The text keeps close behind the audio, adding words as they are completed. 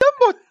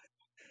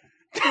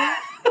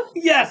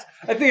Yes,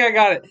 I think I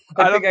got it.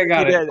 I think I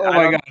got it. Oh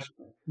my gosh.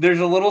 There's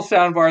a little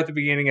sound bar at the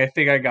beginning. I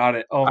think I got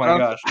it. Oh my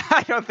gosh.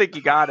 I don't think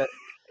you got it.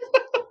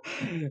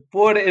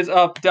 What is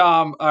up,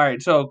 Dom? All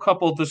right, so a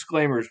couple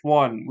disclaimers.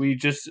 One, we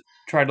just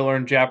tried to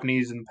learn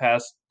Japanese in the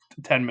past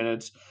 10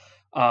 minutes.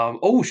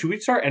 Should we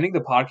start ending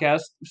the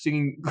podcast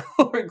singing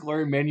Glory,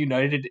 Glory, Man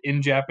United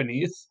in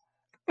Japanese?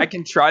 I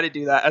can try to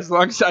do that as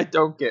long as I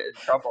don't get in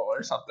trouble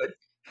or something.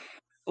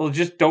 Well,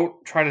 just don't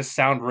try to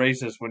sound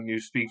racist when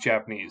you speak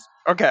Japanese.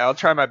 Okay, I'll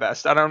try my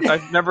best.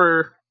 I've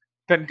never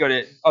been good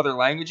at other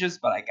languages,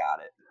 but I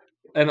got it.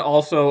 And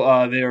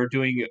also, they are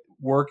doing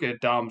work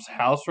at Dom's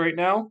house right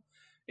now,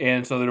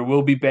 and so there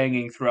will be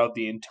banging throughout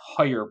the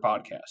entire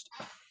podcast.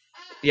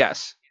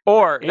 Yes,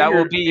 or and that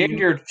will be. And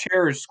your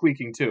chair is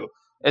squeaking too.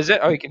 Is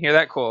it? Oh, you can hear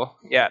that? Cool.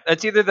 Yeah,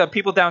 that's either the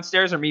people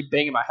downstairs or me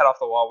banging my head off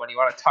the wall when you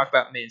want to talk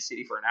about Man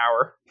City for an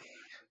hour.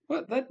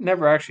 Well, that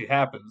never actually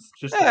happens.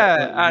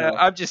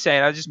 I'm just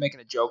saying. I'm just making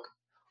a joke.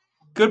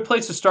 Good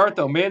place to start,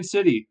 though. Man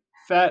City,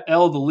 Fat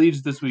L the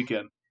Leeds this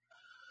weekend.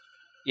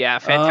 Yeah,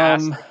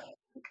 fantastic.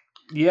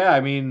 Yeah,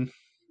 I mean,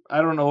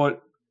 I don't know.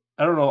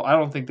 I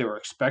don't think they were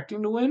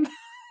expecting to win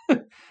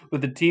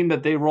with the team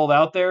that they rolled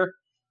out there.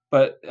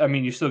 But I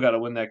mean, you still got to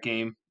win that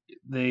game.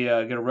 They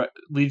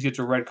Leeds gets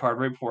a red card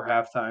right before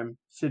halftime.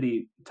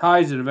 City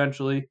ties it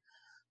eventually.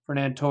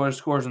 Fernand Torres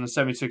scores in the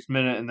 76th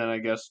minute, and then I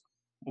guess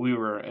we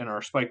were in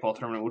our Spikeball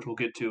tournament, which we'll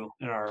get to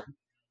in our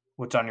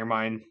What's on Your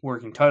Mind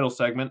working title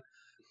segment.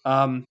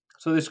 So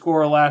they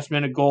score a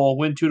last-minute goal,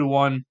 win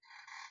 2-1.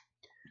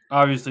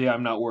 Obviously,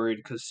 I'm not worried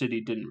because City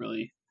didn't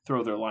really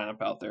throw their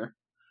lineup out there.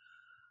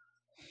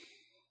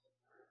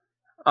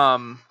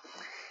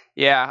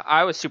 Yeah,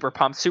 I was super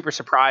pumped, super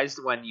surprised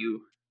when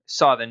you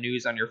saw the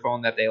news on your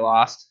phone that they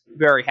lost.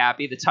 Very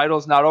happy. The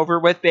title's not over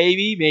with,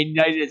 baby. Man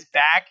United is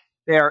back.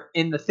 They are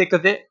in the thick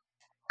of it.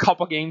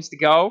 Couple games to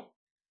go.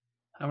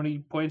 How many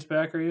points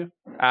back are you?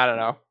 I don't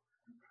know.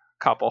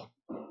 Couple.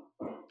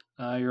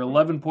 You're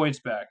 11 points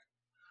back.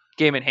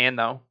 Game in hand,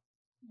 though.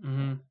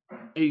 Mm-hmm.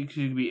 You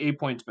could be 8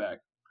 points back.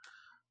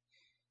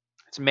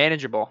 It's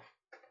manageable.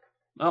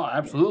 Oh,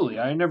 absolutely.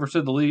 I never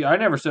said the league. I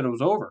never said it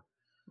was over.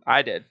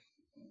 I did.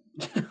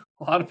 A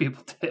lot of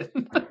people did.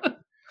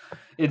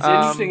 It's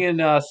interesting in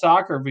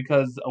soccer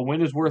because a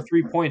win is worth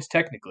 3 points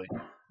technically.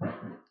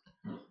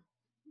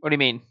 What do you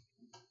mean?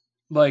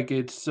 Like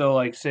it's so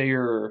like say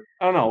you're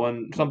I don't know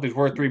when something's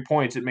worth 3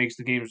 points, it makes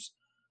the games.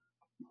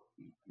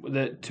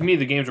 To me,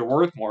 the games are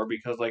worth more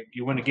because like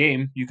you win a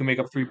game, you can make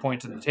up 3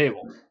 points in the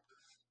table.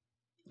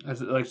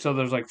 So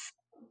there's like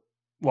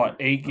what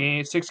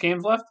 6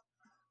 games left.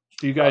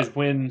 So you guys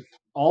win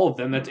all of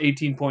them. That's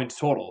 18 points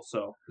total.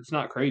 So it's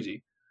not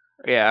crazy.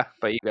 Yeah,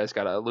 but you guys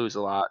gotta lose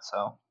a lot.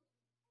 So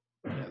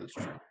yeah, that's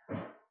true.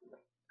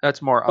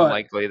 That's more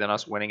unlikely than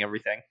us winning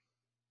everything.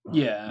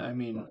 Yeah, I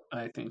mean,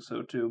 I think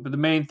so too. But the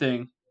main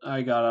thing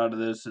I got out of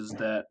this is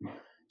that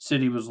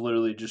City was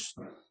literally just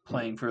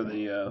playing for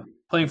the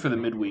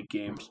midweek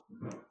games.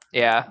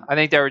 Yeah, I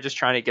think they were just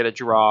trying to get a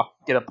draw,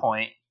 get a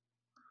point.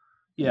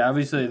 Yeah,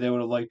 obviously they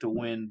would have liked to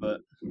win, but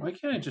why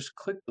can't I just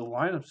click the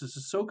lineups? This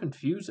is so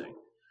confusing.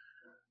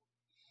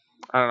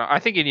 I don't know. I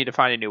think you need to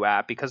find a new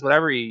app because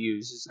whatever you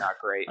use is not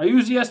great. I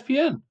use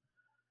ESPN.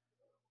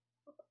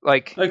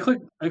 Like I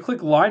click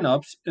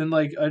lineups and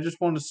like I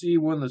just want to see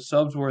when the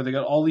subs were. They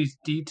got all these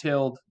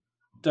detailed.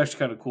 It's actually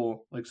kind of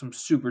cool, like some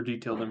super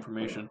detailed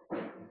information.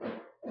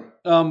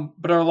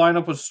 But our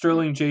lineup was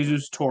Sterling,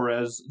 Jesus,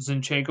 Torres,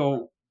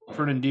 Zinchenko,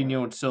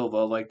 Fernandinho, and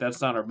Silva. Like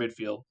that's not our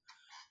midfield.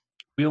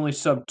 We only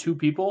subbed 2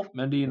 people.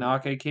 Mendy and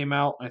Ake came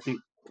out. I think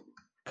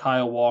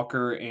Kyle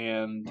Walker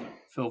and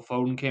Phil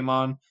Foden came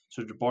on.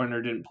 So De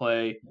Bruyne didn't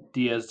play.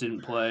 Diaz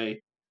didn't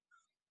play.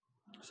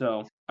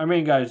 So our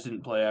main guys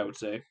didn't play, I would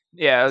say.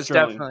 Yeah, it was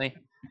Sterling.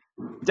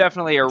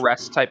 definitely a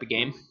rest type of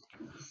game.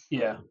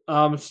 Yeah.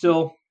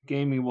 Still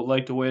game you would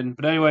like to win.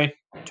 But anyway,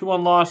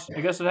 2-1 loss.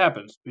 I guess it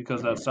happens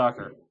because that's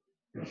soccer.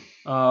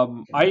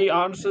 I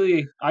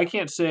honestly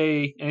can't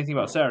say anything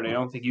about Saturday. I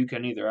don't think you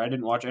can either. I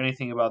didn't watch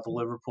anything about the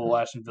Liverpool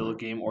Aston Villa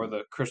game or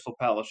the Crystal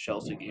Palace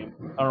Chelsea game.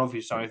 I don't know if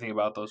you saw anything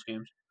about those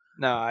games.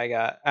 No, I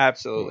got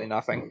absolutely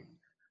nothing.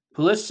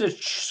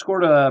 Pulisic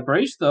scored a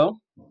brace though.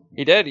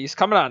 He did. He's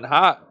coming on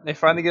hot. They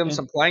finally give him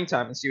some playing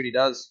time and see what he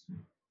does.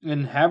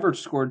 And Havertz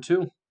scored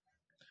too.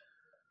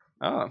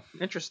 Oh,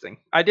 interesting.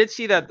 I did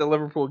see that the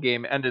Liverpool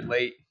game ended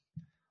late.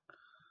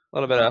 A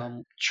little bit of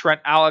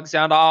Trent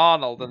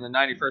Alexander-Arnold in the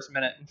 91st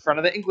minute in front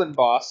of the England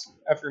boss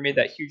after he made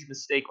that huge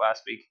mistake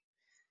last week.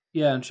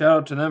 Yeah, and shout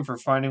out to them for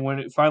finally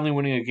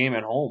winning a game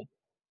at home.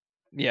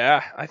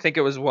 Yeah, I think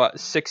it was,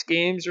 6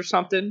 games or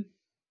something?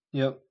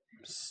 Yep.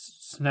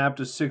 Snapped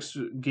a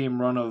 6-game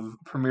run of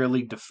Premier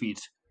League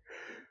defeats.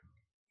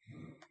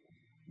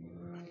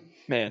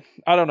 Man,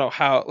 I don't know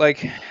how.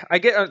 Like, I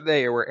get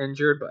they were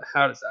injured, but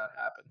how does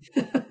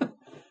that happen?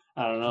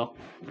 I don't know.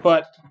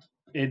 But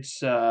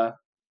it's...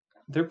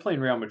 they're playing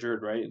Real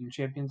Madrid, right, in the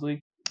Champions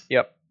League?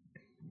 Yep.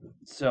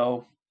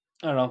 So,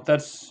 I don't know.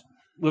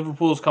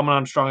 Liverpool's coming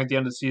on strong at the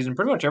end of the season.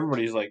 Pretty much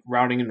everybody's, like,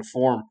 rounding into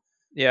form.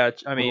 Yeah,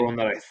 I were the mean, one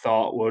that I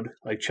thought would.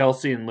 Like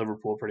Chelsea and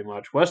Liverpool, pretty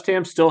much. West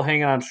Ham's still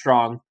hanging on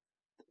strong.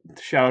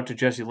 Shout out to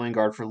Jesse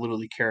Lingard for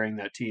literally carrying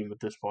that team at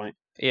this point.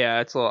 yeah,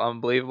 it's a little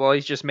unbelievable.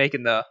 He's just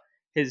making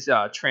his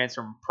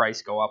transfer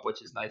price go up,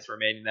 which is nice for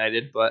Man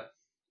United. But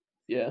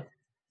Yeah.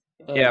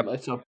 yeah, I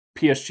saw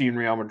PSG and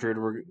Real Madrid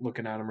were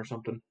looking at him or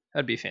something.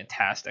 that'd be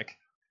fantastic.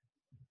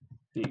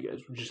 You guys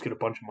would just get a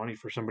bunch of money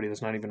for somebody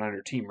that's not even on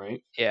your team,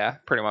 right? Yeah,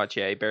 pretty much.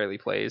 Yeah, he barely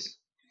plays.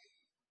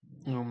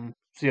 So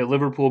yeah,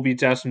 Liverpool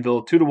beats Aston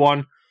Villa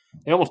 2-1.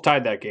 They almost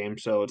tied that game,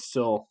 so it's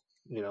still,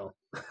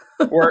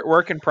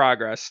 Work in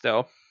progress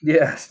still.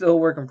 Yeah, still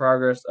work in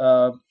progress.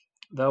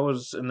 That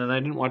was, and then I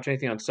didn't watch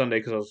anything on Sunday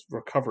because I was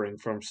recovering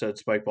from said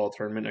Spikeball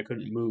tournament. I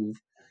couldn't move.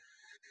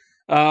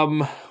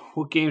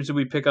 What games did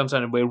we pick on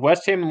Sunday? We had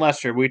West Ham and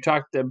Leicester. We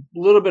talked a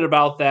little bit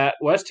about that.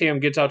 West Ham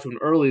gets out to an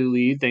early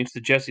lead thanks to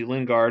Jesse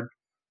Lingard.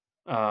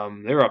 They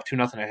were up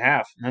 2-0 at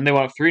half, and then they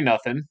went up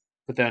 3-0.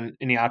 But then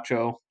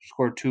Iniacho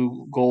scored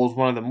 2 goals,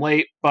 one of them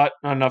late, but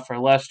not enough for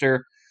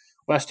Leicester.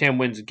 West Ham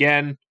wins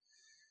again.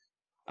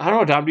 I don't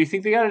know, Dom. Do you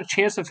think they got a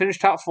chance to finish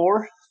top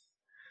 4?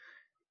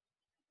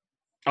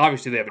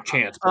 Obviously, they have a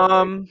chance.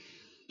 But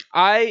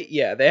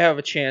they have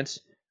a chance,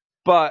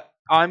 but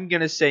I'm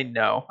gonna say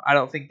no. I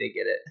don't think they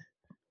get it.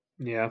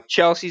 Yeah.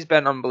 Chelsea's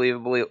been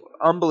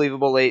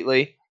unbelievable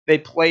lately. They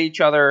play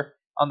each other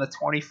on the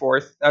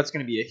 24th. That's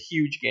going to be a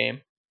huge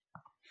game.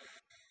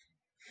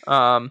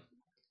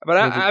 But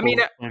I mean,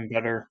 playing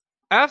better.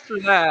 After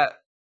that,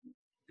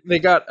 they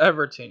got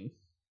Everton,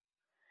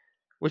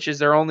 which is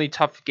their only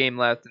tough game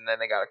left, and then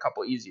they got a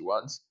couple easy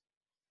ones.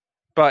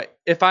 But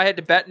if I had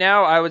to bet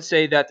now, I would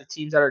say that the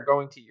teams that are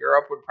going to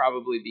Europe would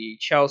probably be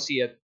Chelsea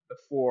at the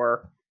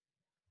 4,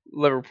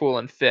 Liverpool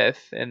in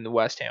 5th, and the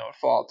West Ham would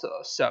fall to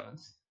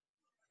 7th.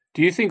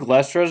 Do you think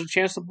Leicester has a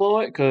chance to blow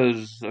it?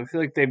 Because I feel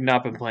like they've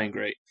not been playing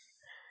great.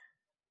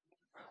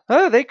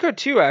 They could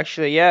too,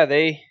 actually. Yeah,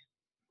 they're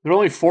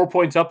only 4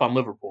 points up on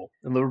Liverpool,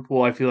 and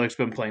Liverpool I feel like has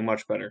been playing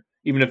much better.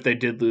 Even if they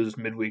did lose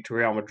midweek to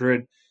Real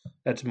Madrid,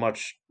 that's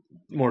much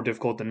more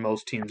difficult than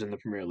most teams in the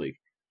Premier League.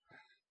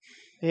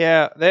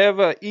 Yeah, they have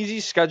an easy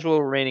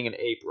schedule remaining in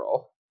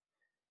April.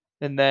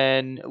 And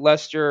then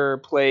Leicester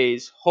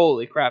plays,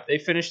 holy crap, they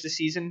finished the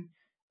season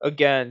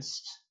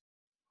against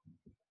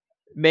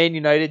Man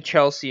United,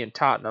 Chelsea, and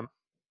Tottenham.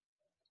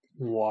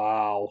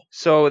 Wow.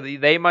 So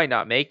they might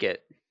not make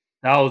it.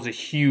 That was a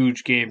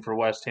huge game for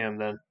West Ham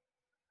then.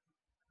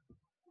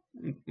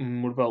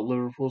 What about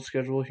Liverpool's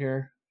schedule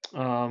here?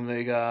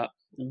 They got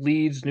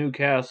Leeds,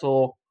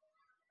 Newcastle,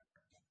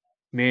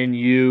 Man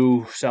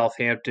U,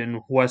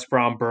 Southampton, West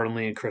Brom,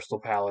 Burnley, and Crystal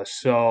Palace.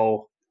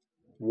 So,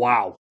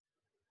 wow.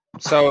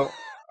 So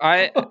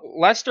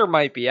Leicester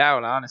might be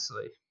out,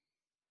 honestly.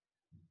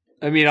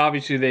 I mean,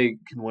 obviously they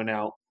can win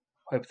out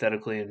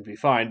hypothetically and be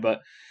fine, but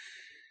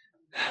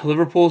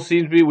Liverpool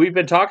seems to be. We've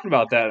been talking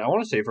about that. I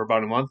want to say for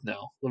about a month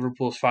now.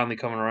 Liverpool's finally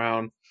coming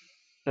around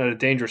at a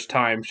dangerous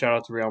time. Shout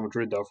out to Real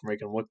Madrid though for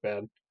making them look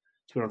bad.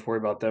 So we don't have to worry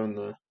about them in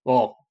the.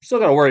 Well, still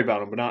got to worry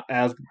about them, but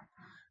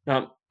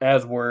not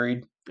as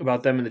worried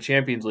about them in the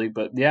Champions League.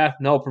 But yeah,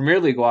 no, Premier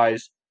League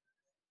wise,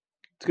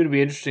 it's going to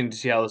be interesting to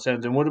see how this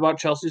ends. And what about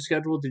Chelsea's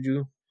schedule? Did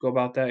you go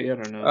about that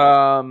yet or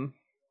no?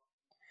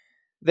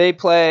 They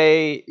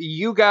play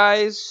you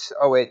guys.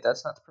 Oh wait,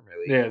 that's not the Premier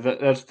League. Yeah,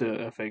 that's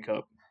the FA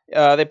Cup.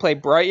 They play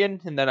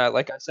Brighton, and then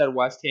like I said,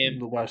 West Ham.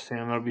 The West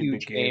Ham, that'll be a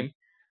big game.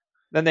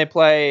 Then they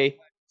play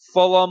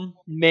Fulham,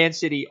 Man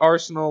City,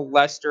 Arsenal,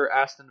 Leicester,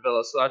 Aston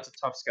Villa. So that's a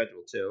tough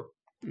schedule too.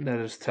 That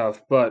is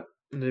tough, but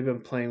they've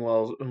been playing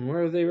well. And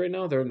where are they right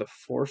now? They're in the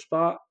 4th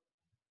spot.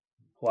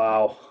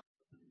 Wow.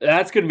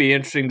 That's going to be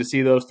interesting to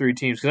see those 3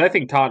 teams because I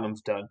think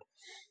Tottenham's done.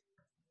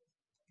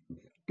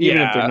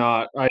 Even if they're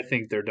not, I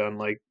think they're done.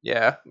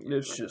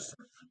 It's just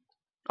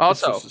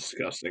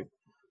disgusting.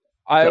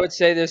 I would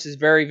say this is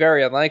very,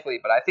 very unlikely,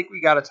 but I think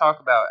we got to talk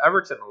about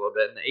Everton a little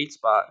bit in the 8th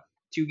spot.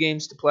 2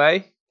 games to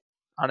play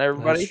on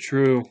everybody. That's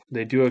true.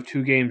 They do have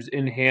 2 games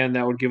in hand.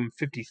 That would give them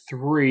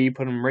 53,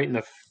 put them right in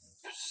the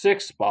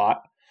 6th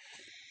spot.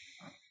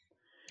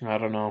 I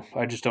don't know.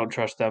 I just don't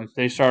trust them.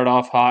 They started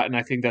off hot, and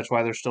I think that's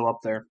why they're still up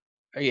there.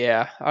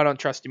 Yeah, I don't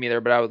trust them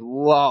either, but I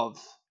would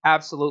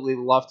absolutely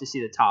love to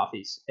see the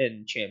Toffees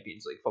in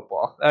Champions League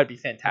football. That would be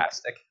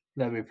fantastic.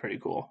 That'd be pretty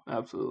cool.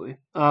 Absolutely.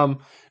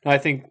 I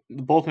think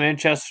both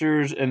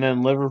Manchester's and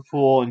then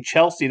Liverpool and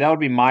Chelsea, that would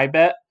be my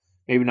bet.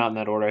 Maybe not in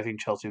that order. I think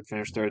Chelsea would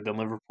finish 3rd, then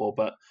Liverpool.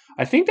 But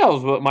I think that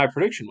was what my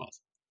prediction was.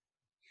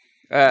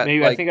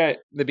 Maybe I think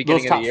the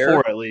beginning those of the year?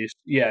 top 4 at least.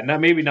 Yeah,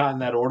 maybe not in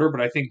that order,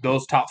 but I think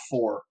those top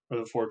 4 are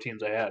the 4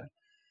 teams I had.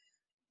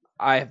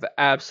 I have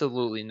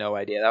absolutely no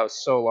idea. That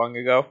was so long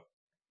ago.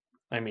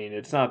 I mean,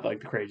 it's not like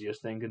the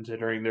craziest thing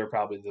considering they're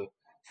probably the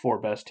 4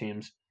 best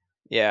teams.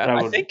 Yeah,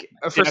 I think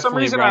for some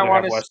reason I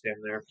want to West Ham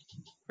there.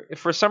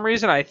 For some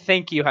reason, I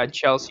think you had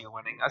Chelsea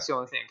winning. That's the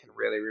only thing I can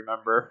really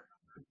remember.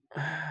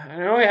 I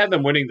know I had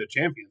them winning the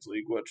Champions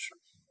League, which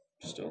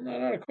still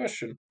not out of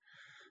question.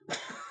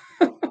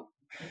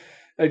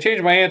 I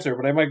changed my answer,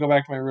 but I might go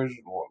back to my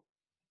original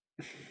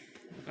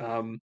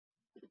one.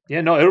 Yeah,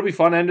 no, it'll be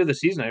fun end of the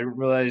season. I didn't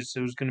realize it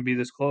was going to be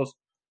this close.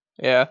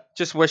 Yeah,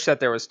 just wish that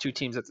there was two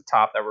teams at the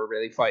top that were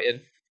really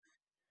fighting.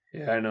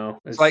 Yeah, I know.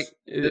 It's like,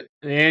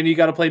 And you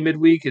got to play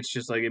midweek. It's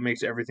just like it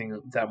makes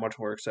everything that much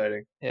more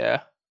exciting.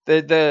 yeah,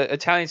 the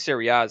Italian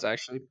Serie A is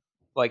actually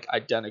like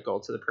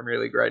identical to the Premier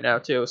League right now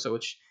too. So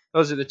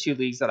those are the two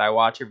leagues that I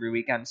watch every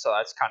weekend. So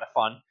that's kind of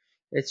fun.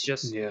 It's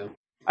just Yeah.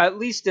 at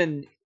least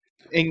in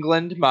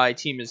England, my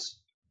team is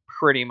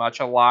pretty much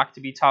a lock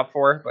to be top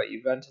four, but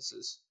Juventus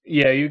is.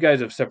 Yeah, you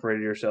guys have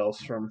separated yourselves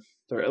from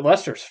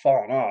Leicester's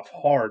fallen off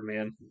hard,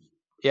 man.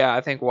 Yeah,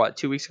 I think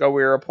 2 weeks ago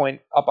we were a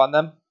point up on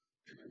them.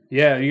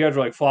 Yeah, you guys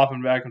were like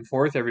flopping back and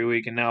forth every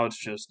week, and now it's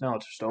just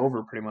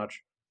over pretty much.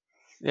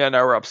 Yeah,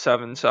 now we're up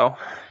 7, so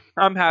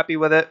I'm happy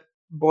with it.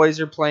 Boys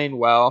are playing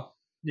well.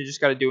 You just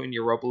got to do it in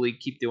Europa League.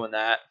 Keep doing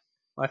that.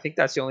 I think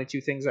that's the only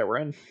two things that we're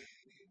in.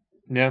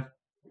 Yeah,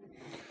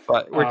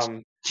 but we're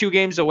 2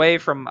 games away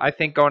from I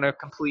think going a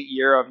complete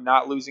year of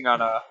not losing on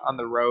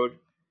the road,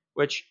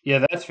 which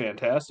that's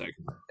fantastic.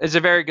 is a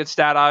very good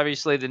stat.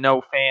 Obviously, to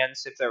no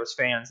fans. If there was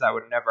fans, that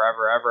would never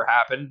ever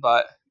happen.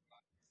 But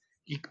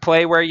you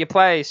play where you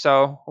play,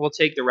 so we'll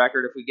take the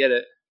record if we get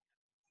it.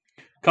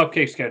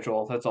 Cupcake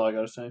schedule. That's all I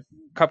got to say.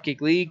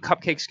 Cupcake league,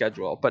 cupcake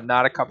schedule, but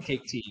not a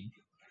cupcake team.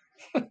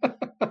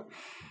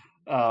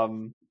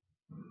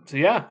 So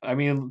yeah, I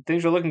mean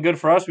things are looking good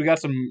for us. We got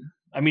some.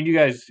 I mean, you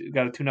guys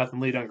got a 2-0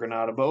 lead on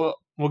Granada, but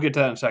we'll get to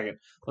that in a second.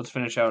 Let's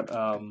finish out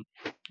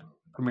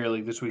Premier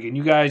League this weekend.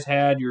 You guys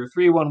had your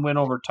 3-1 win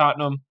over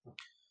Tottenham.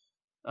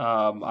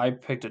 I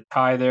picked a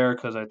tie there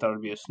because I thought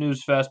it'd be a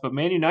snooze fest, but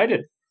Man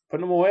United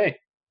putting them away.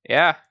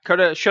 Yeah,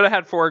 should have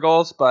had 4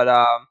 goals, but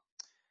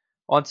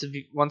once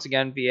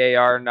again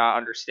VAR not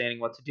understanding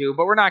what to do.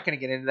 But we're not going to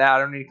get into that. I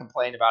don't need to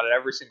complain about it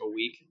every single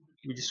week.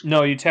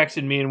 No, you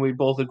texted me and we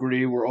both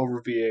agree we're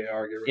over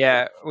VAR.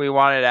 Yeah, we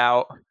want it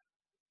out.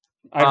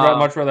 I'd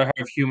much rather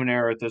have human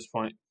error at this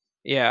point.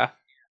 Yeah.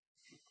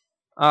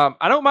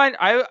 I don't mind.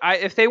 I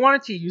if they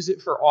wanted to use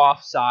it for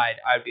offside,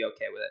 I'd be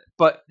okay with it.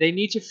 But they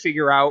need to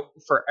figure out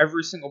for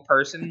every single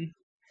person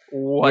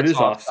what is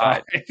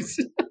offside.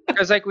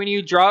 Because like when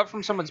you draw it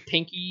from someone's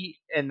pinky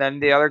and then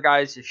the other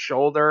guy's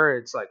shoulder,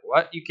 it's like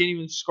what? You can't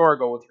even score a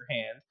goal with your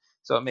hand.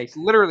 So it makes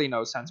literally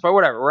no sense. But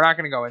whatever, we're not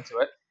going to go into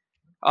it.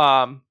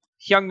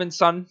 Heung-min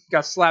Son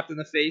got slapped in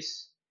the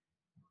face,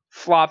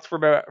 flopped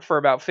for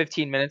about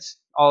 15 minutes.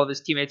 All of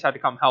his teammates had to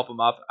come help him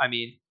up. I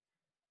mean,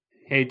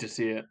 hate to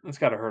see it. It's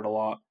got to hurt a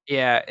lot.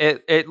 Yeah,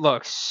 it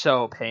looks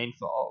so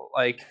painful.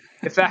 Like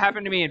if that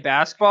happened to me in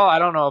basketball, I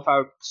don't know if I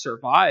would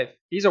survive.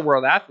 He's a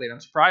world athlete.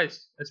 I'm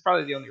surprised. That's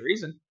probably the only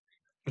reason.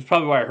 It's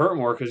probably why it hurt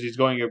more because he's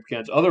going up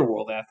against other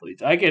world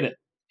athletes. I get it.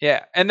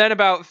 Yeah, and then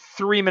about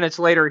 3 minutes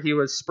later, he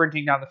was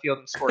sprinting down the field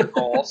and scored a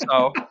goal.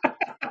 So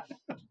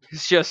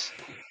he's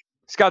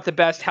got the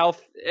best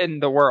health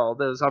in the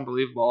world. It was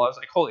unbelievable. I was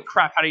like, holy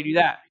crap, how do you do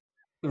that?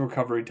 The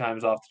recovery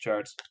time's off the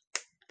charts.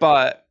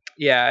 But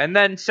yeah, and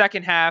then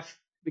second half,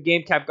 the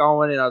game kept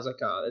going, and I was like,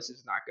 oh, this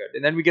is not good.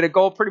 And then we get a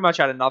goal pretty much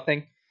out of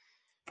nothing.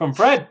 From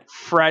Fred.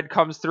 Fred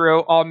comes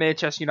through. All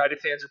Manchester United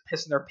fans are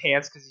pissing their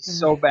pants because he's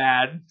so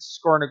bad,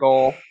 scoring a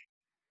goal.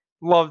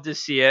 Love to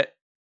see it.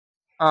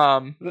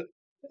 And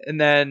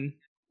then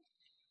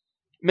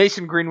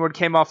Mason Greenwood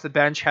came off the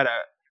bench, had an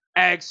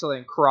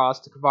excellent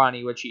cross to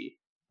Cavani, which he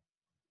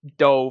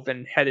dove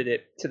and headed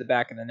it to the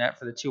back of the net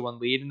for the 2-1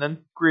 lead. And then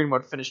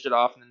Greenwood finished it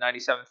off in the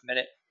 97th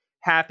minute.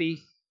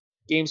 Happy.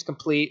 Game's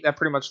complete. That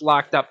pretty much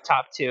locked up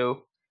top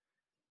 2.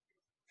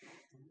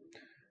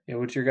 Yeah,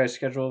 what's your guys'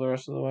 schedule the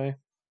rest of the way?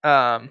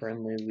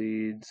 Friendly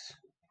Leeds.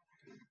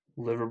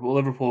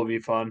 Liverpool will be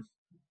fun.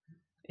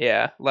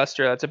 Yeah,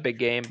 Leicester, that's a big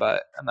game,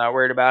 but I'm not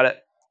worried about it.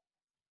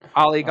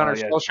 Ole Gunnar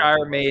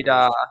Solskjaer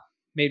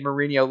made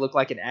Mourinho look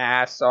like an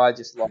ass, so I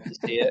just love to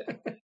see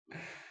it.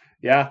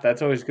 Yeah,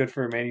 that's always good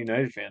for Man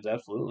United fans,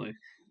 absolutely.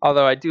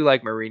 Although I do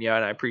like Mourinho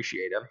and I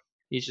appreciate him.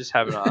 He's just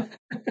having a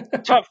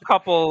tough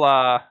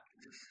couple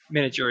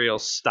managerial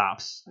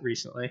stops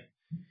recently.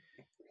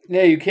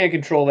 Yeah, you can't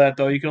control that,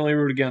 though. You can only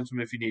root against him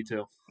if you need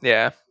to.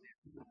 Yeah.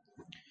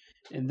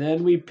 And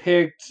then we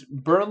picked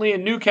Burnley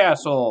and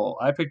Newcastle.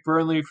 I picked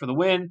Burnley for the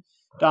win.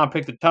 Dom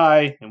picked the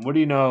tie. And what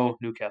do you know?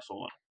 Newcastle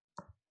won.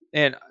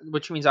 And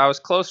which means I was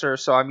closer,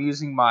 so I'm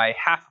using my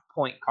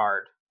half-point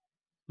card.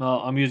 Well,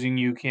 I'm using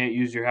you can't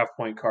use your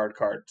half-point card,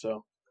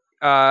 so.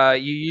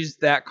 You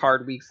used that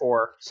card week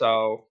 4,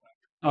 so.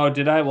 Oh,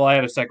 did I? Well, I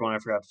had a second one I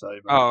forgot to tell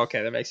you about. Oh,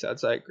 okay, that makes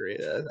sense. I agree.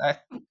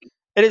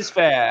 It is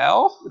fair.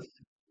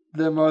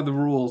 Them are the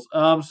rules.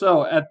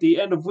 So at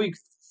the end of week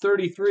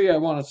 33, I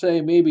want to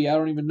say, maybe, I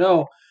don't even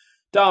know.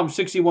 Dom,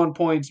 61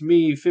 points.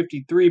 Me,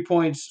 53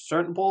 points.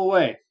 Starting to pull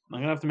away. I'm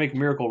going to have to make a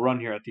miracle run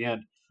here at the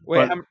end.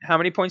 Wait, how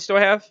many points do I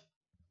have?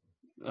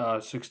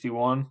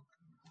 61.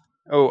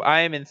 Oh,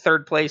 I am in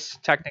third place,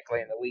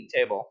 technically, in the league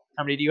table.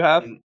 How many do you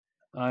have?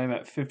 I'm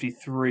at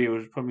 53,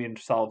 which put me in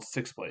solid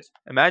 6th place.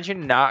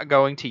 Imagine not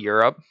going to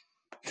Europe.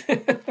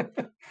 Actually,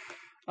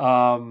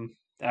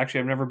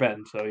 I've never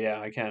been, so yeah,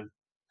 I can.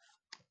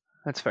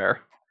 That's fair.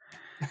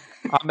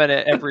 I'm in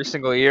it every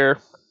single year.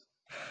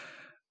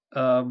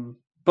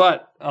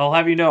 But I'll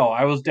have you know,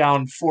 I was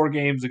down 4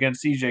 games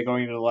against CJ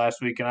going into the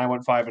last week, and I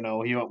went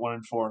 5-0. He went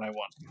 1-4, and I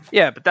won.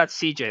 Yeah, but that's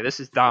CJ. This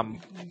is Dom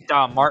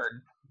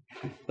Martin.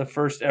 The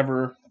first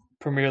ever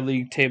Premier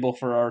League table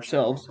for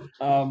ourselves.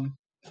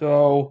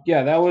 So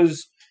yeah, that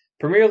was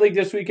Premier League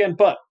this weekend,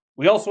 but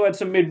we also had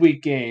some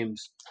midweek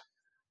games.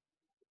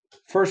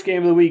 First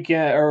game of the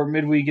weekend or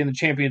midweek in the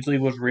Champions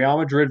League was Real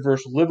Madrid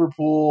versus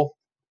Liverpool.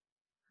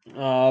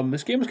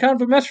 This game was kind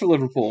of a mess for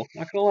Liverpool.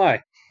 Not gonna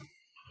lie,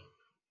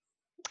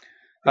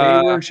 they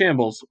were in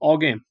shambles all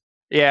game.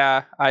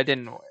 Yeah, I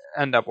didn't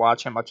end up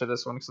watching much of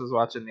this one because I was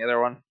watching the other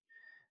one.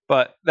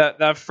 But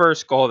that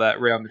first goal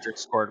that Real Madrid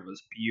scored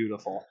was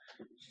beautiful.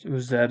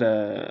 Was that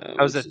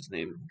was what's his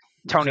name?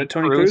 Tony Was that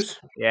Tony Cruz?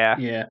 Cruz? Yeah.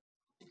 Yeah.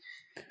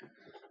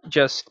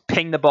 Just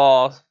pinged the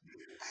ball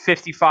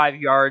 55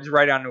 yards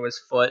right onto his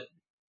foot.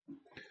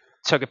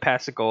 Took it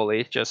past the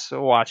goalie. Just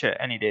watch it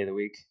any day of the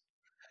week.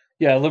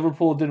 Yeah,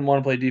 Liverpool didn't want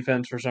to play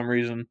defense for some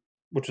reason,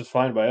 which is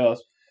fine by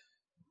us.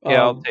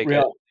 Yeah, I'll take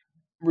it.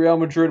 Real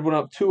Madrid went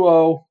up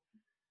 2-0.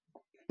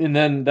 And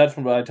then that's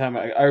when by the time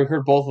I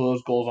heard both of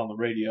those goals on the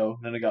radio.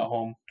 Then I got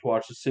home to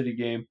watch the City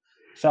game.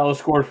 Salah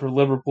scored for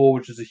Liverpool,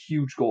 which is a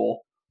huge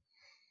goal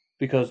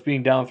because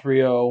being down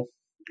 3-0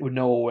 with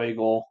no away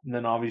goal. And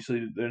then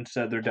obviously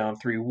instead they're down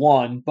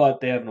 3-1, but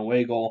they have an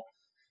away goal.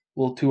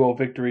 A little 2-0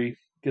 victory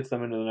gets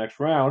them into the next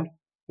round,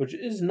 which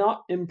is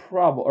not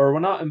improbable or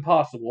not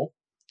impossible.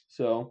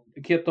 So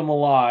it kept them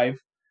alive.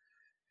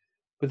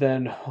 But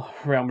then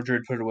Real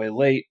Madrid put it away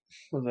late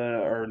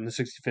or in the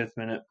 65th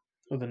minute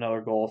with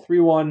another goal.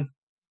 3-1.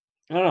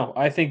 I don't know.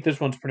 I think this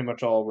one's pretty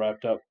much all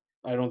wrapped up.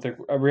 I don't think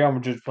Real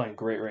Madrid's playing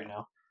great right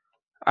now.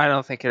 I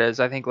don't think it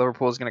is. I think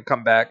Liverpool's going to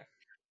come back.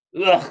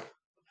 Ugh.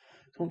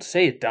 Don't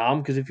say it,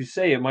 Dom, because if you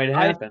say it, it might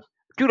happen.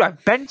 Dude,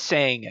 I've been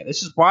saying it.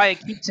 This is why I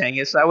keep saying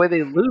it, so that way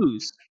they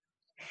lose.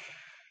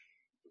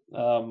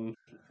 On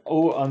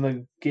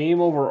the game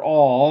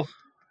overall,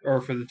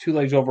 or for the 2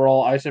 legs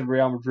overall, I said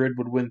Real Madrid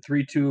would win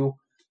 3-2.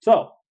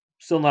 So,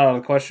 still not out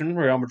of the question.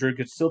 Real Madrid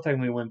could still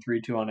technically win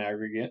 3-2 on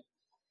aggregate.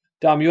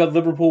 Dom, you had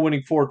Liverpool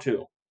winning 4-2.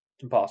 It's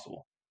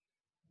impossible.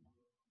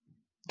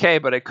 Okay,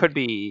 but it could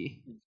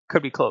be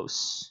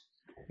close.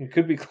 It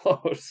could be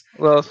close.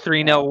 Well,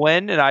 3-0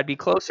 win, and I'd be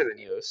closer than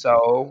you,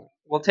 so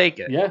we'll take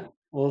it. Yeah,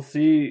 we'll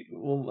see.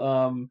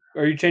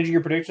 Are you changing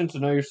your predictions? So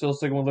now you're still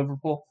sticking with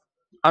Liverpool?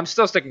 I'm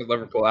still sticking with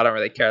Liverpool. I don't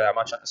really care that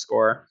much on the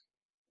score.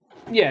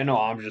 Yeah, no,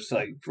 I'm just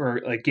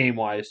for game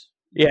wise.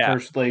 Yeah.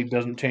 First leg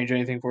doesn't change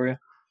anything for you.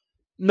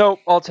 Nope,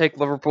 I'll take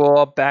Liverpool.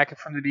 I'll back it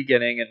from the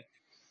beginning, and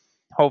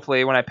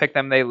hopefully when I pick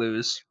them, they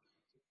lose.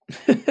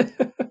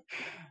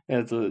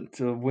 Yeah, it's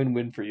a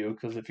win-win for you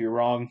because if you're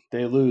wrong,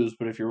 they lose.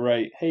 But if you're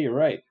right, hey, you're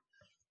right.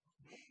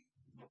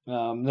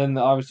 Then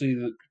obviously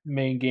the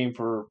main game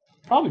for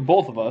probably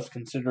both of us,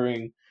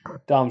 considering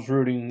Dom's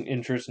rooting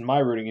interest and my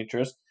rooting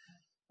interest.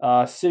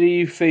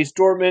 City faced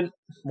Dortmund,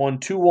 won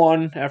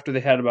 2-1 after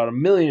they had about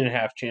 1.5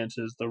 million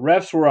chances. The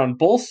refs were on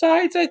both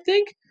sides, I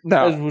think.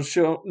 No. As was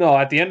shown. No,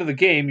 at the end of the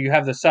game, you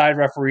have the side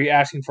referee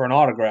asking for an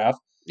autograph.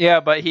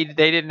 Yeah, but they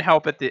didn't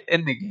help in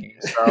the game,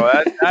 so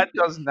that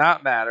does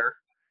not matter.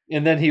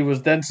 And then he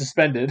was then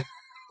suspended.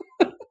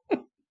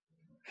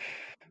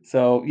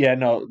 So, yeah,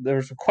 no, there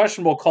were some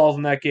questionable calls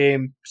in that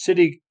game.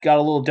 City got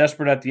a little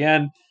desperate at the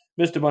end,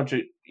 missed a bunch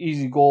of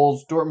easy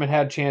goals. Dortmund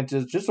had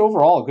chances. Just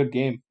overall, a good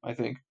game, I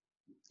think.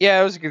 Yeah,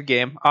 it was a good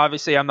game.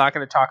 Obviously, I'm not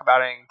going to talk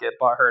about it and get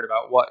butthurt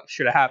about what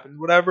should have happened,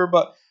 whatever,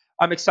 but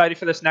I'm excited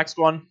for this next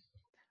one.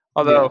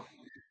 Although,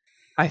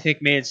 I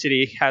think Man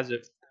City has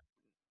it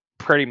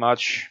pretty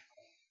much.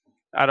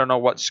 I don't know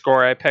what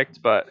score I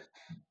picked, but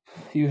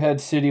you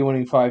had City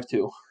winning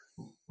 5-2.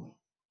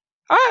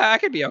 I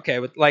could be okay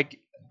with,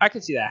 I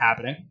could see that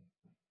happening.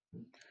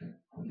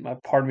 My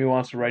part of me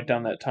wants to write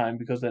down that time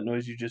because that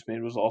noise you just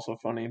made was also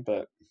funny,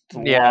 but it's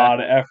a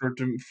lot of effort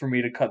for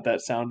me to cut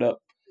that sound up.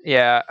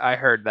 Yeah, I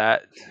heard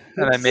that,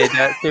 and I made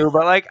that too.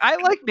 But I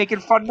like making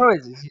fun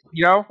noises,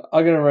 you know.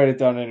 I'm gonna write it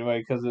down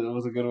anyway because it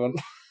was a good one.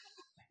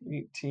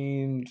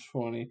 18,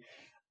 20.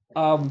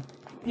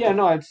 Yeah,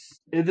 no,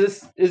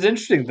 this is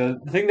interesting. The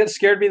thing that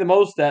scared me the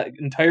most that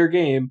entire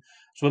game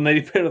was when they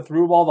put a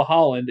through ball to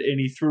Haaland and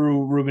he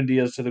threw Ruben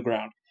Diaz to the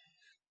ground.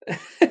 And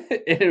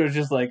it was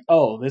just like,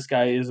 oh, this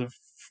guy is a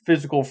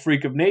physical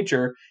freak of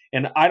nature,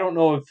 and I don't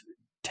know if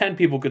 10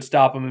 people could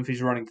stop him if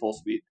he's running full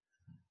speed.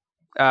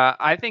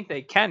 I think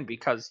they can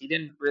because he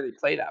didn't really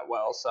play that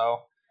well.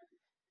 So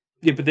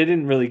yeah, but they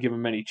didn't really give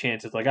him any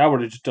chances. Like I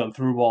would have just done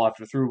through ball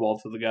after through ball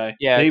to the guy.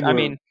 Yeah,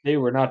 they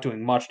were not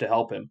doing much to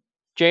help him.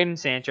 Jadon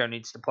Sancho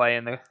needs to play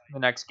in the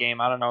next game.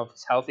 I don't know if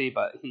he's healthy,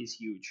 but he's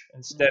huge.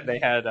 Instead, they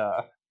had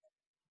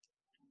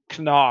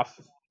Knopf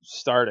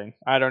starting.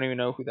 I don't even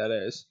know who that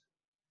is.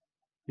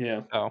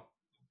 Yeah. Oh.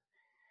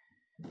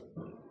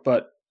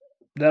 But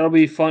that'll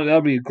be fun.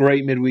 That'll be a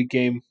great midweek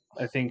game.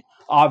 I think.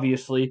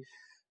 Obviously,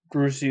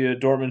 Borussia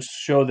Dortmund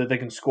showed that they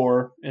can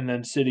score, and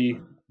then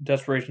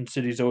Desperation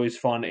City is always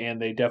fun,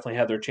 and they definitely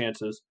had their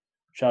chances.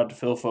 Shout out to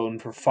Phil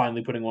Foden for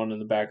finally putting one in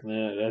the back of the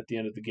net at the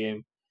end of the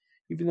game,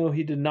 even though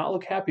he did not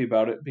look happy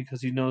about it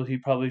because he knows he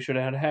probably should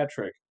have had a hat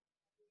trick.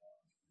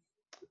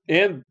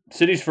 And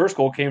City's first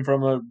goal came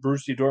from a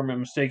Borussia Dortmund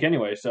mistake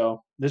anyway.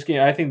 So this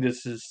game, I think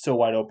this is still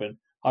wide open.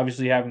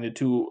 Obviously, having the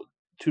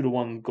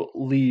 2-1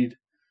 lead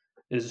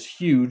is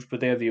huge, but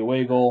they have the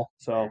away goal.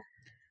 So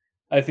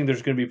I think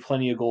there's going to be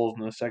plenty of goals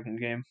in the second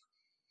game.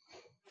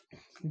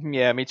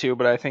 Yeah, me too.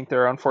 But I think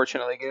they're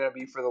unfortunately going to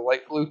be for the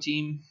light blue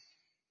team.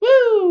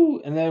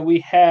 Woo! And then we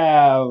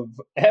have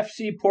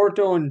FC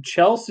Porto and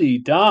Chelsea.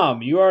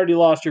 Dom, you already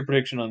lost your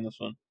prediction on this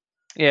one.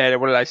 Yeah,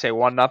 what did I say?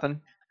 1-0?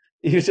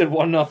 You said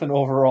 1-0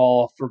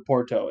 overall for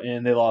Porto,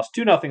 and they lost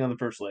 2-0 on the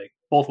first leg,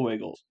 both away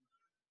goals.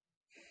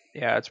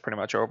 Yeah, it's pretty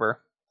much over.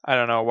 I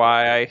don't know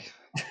why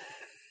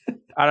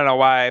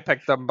I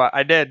picked them, but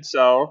I did.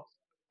 So,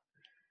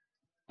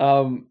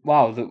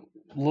 wow, the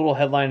little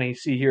headline I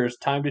see here is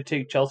time to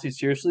take Chelsea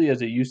seriously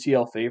as a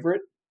UCL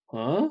favorite.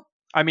 Huh?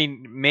 I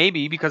mean,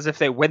 maybe because if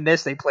they win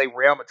this, they play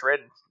Real Madrid.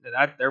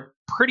 They're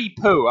pretty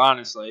poo,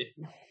 honestly.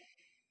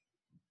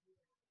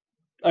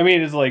 I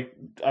mean, it's like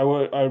I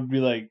would be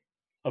like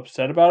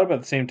upset about it, but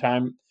at the same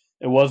time,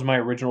 it was my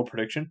original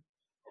prediction.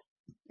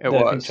 I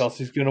think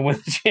Chelsea's going to win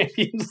the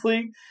Champions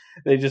League.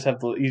 They just have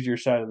the easier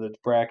side of the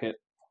bracket.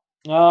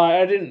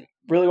 I didn't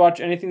really watch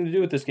anything to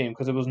do with this game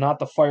because it was not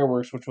the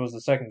fireworks, which was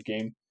the second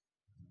game.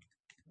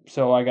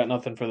 So I got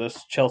nothing for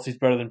this. Chelsea's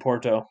better than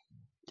Porto.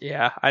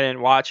 Yeah, I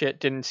didn't watch it.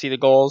 Didn't see the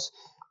goals.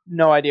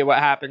 No idea what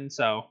happened.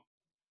 So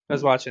I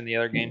was watching the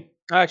other game.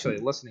 Actually,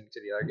 listening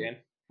to the other game.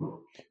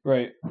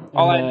 Right.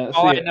 All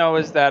I know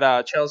is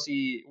that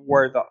Chelsea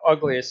wore the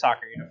ugliest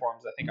soccer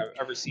uniforms I think I've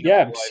ever seen.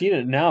 Yeah, I've seen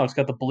it now. It's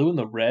got the blue and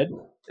the red.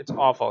 It's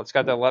awful. It's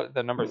got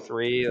the number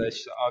 3.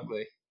 It's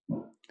ugly.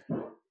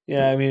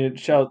 Yeah, I mean,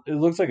 it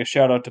looks like a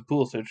shout out to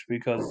Pulisic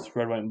because it's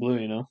red, white, and blue.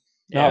 You know,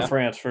 not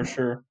France for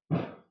sure.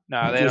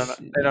 No, they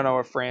don't know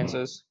what France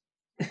is.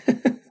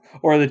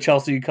 Or the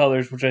Chelsea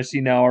colors, which I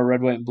see now are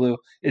red, white, and blue.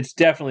 It's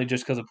definitely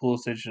just because of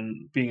Pulisic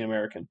and being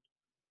American.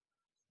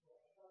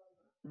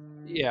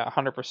 Yeah,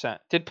 100%.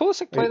 Did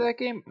Pulisic play that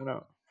game?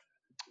 No.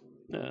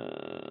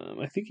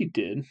 I think he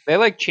did.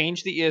 They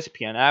changed the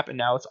ESPN app, and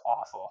now it's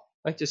awful.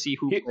 To see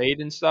who played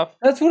and stuff.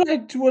 That's what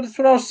I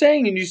was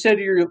saying, and you said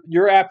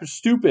your app is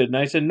stupid, and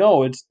I said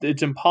no,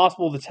 it's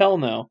impossible to tell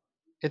now.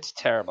 It's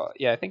terrible.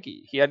 Yeah, I think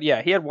he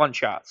had one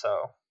shot.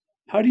 So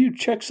how do you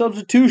check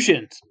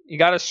substitutions? You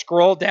got to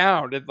scroll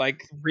down and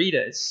read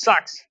it. It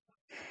sucks.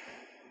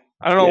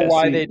 I don't know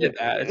why they did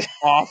that. It's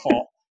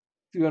awful.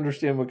 Do you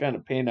understand what kind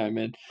of pain I'm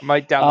in? I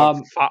might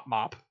download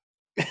FotMop.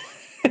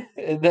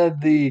 And then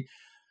the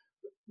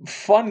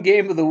fun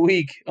game of the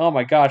week. Oh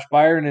my gosh,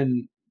 Bayern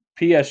and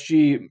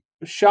PSG.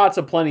 Shots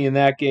aplenty in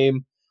that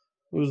game.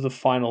 It was the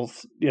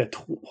finals. Yeah,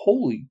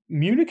 holy.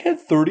 Munich had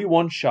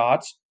 31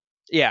 shots.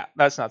 Yeah,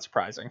 that's not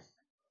surprising.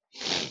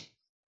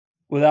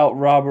 Without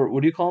Robert,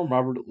 what do you call him?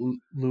 Robert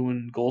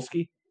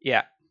Lewandowski?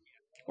 Yeah.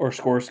 Or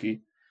Skorsky?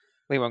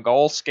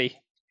 Lewandowski.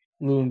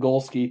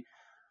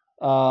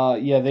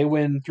 Yeah, they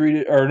win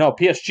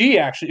PSG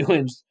actually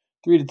wins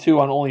 3-2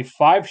 on only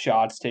 5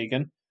 shots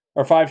taken.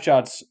 Or 5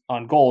 shots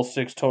on goal,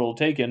 6 total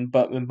taken.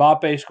 But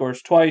Mbappe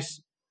scores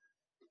twice.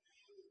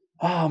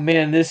 Oh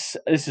man, this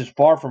is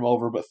far from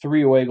over, but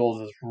 3 away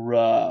goals is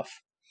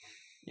rough.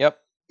 Yep.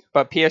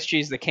 But PSG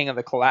is the king of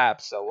the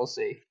collapse, so we'll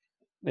see.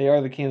 They are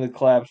the king of the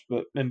collapse,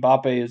 but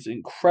Mbappe is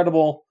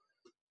incredible.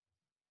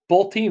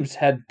 Both teams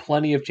had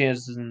plenty of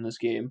chances in this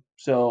game,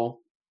 so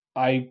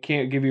I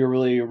can't give you a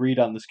read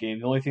on this game.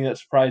 The only thing that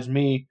surprised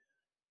me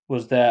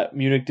was that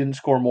Munich didn't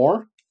score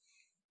more.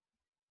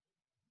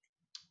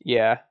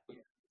 Yeah.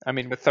 I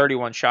mean, with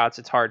 31 shots,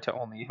 it's hard to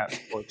only have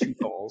scored 2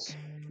 goals.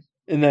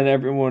 And then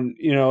everyone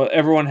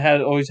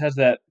always has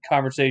that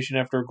conversation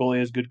after a goalie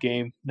has a good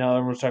game. Now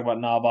everyone's talking about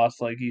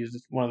Navas like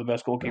he's one of the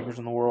best goalkeepers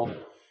in the world.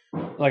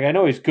 I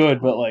know he's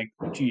good, but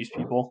geez,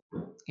 people.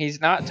 He's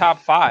not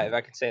top 5.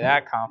 I can say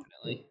that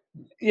confidently.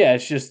 Yeah,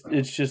 it's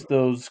just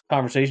those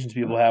conversations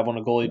people have when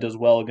a goalie does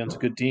well against a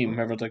good team.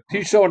 Everyone's like,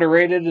 he's so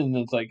underrated, and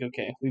it's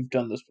okay, we've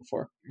done this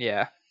before.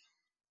 Yeah.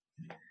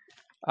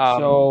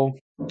 So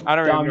I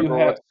don't remember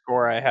what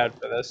score I had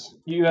for this.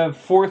 You have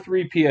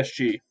 4-3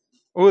 PSG.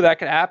 Ooh, that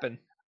could happen.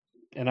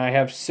 And I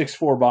have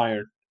 6-4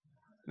 Bayern.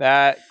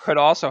 That could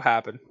also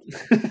happen.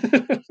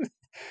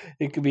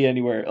 It could be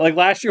anywhere.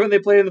 Last year when they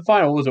played in the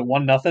final, was it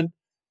 1-0?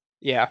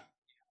 Yeah.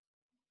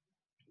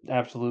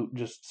 Absolute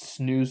just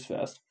snooze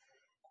fest.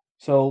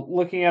 So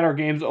looking at our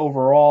games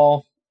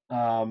overall,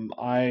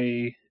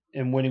 I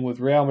am winning with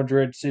Real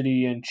Madrid,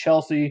 City, and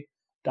Chelsea.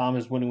 Dom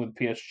is winning with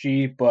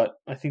PSG, but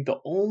I think the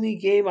only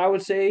game I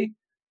would say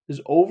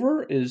is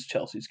over is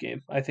Chelsea's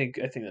game. I think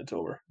that's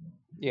over.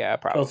 Yeah,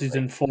 probably. Chelsea's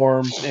in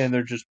form, and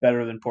they're just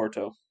better than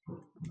Porto.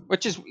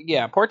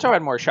 Porto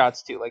had more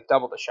shots too,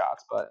 double the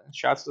shots, but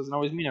shots doesn't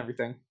always mean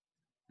everything.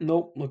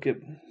 Nope. Look at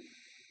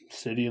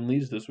City and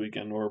Leeds this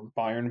weekend, or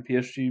Bayern and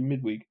PSG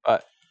midweek.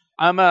 But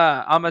I'm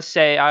gonna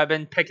say I've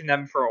been picking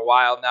them for a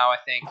while now. I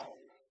think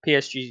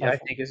PSG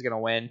is gonna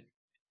win.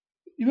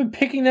 You've been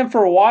picking them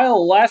for a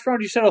while. Last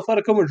round you said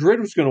Atletico Madrid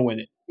was gonna win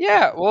it.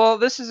 Yeah, well,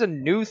 this is a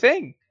new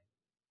thing.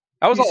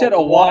 That was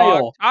a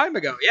while time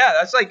ago. Yeah,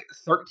 that's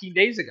 13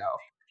 days ago.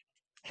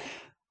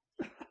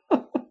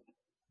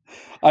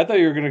 I thought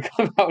you were going to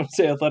come out and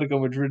say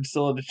Atletico Madrid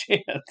still had a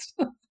chance.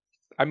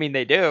 I mean,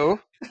 they do.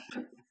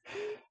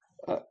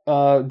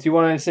 Do you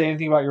want to say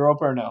anything about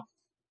Europa or no?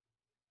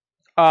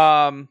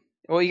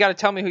 Well, you got to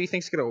tell me who you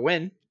think's going to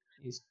win.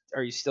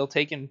 Are you still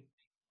taking?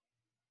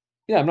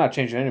 Yeah, I'm not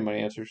changing any of my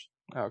answers.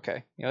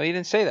 Okay. You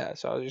didn't say that,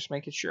 so I was just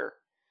making sure.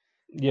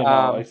 Yeah,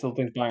 no, I still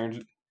think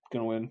Bayern's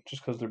going to win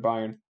just because they're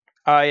Bayern.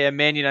 Yeah,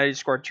 Man United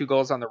scored 2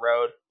 goals on the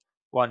road,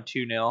 won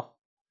 2-0.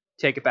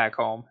 Take it back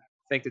home.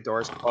 I think the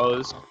door's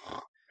closed.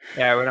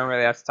 Yeah, we don't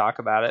really have to talk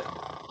about it.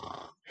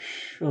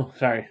 Oh,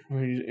 sorry.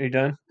 Are you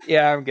done?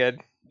 Yeah, I'm good.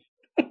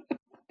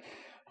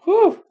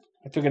 Whew.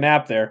 I took a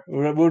nap there.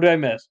 What did I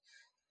miss?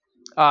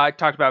 I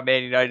talked about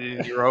Man United in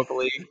the Europa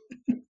League.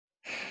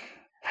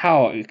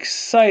 How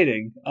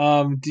exciting!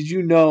 Did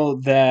you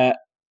know that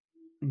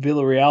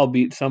Villarreal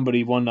beat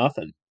somebody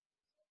 1-0?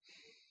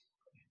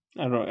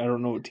 I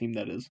don't know what team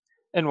that is.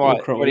 And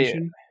what?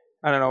 Croatian?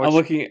 I don't know. I'm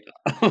looking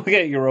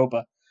at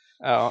Europa.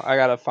 Oh, I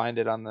gotta find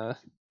it on the.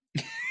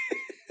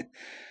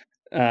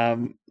 Yeah,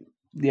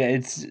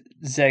 it's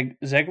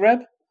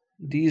Zagreb.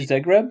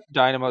 Zagreb.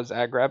 Dynamo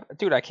Zagreb.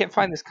 Dude, I can't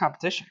find this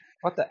competition.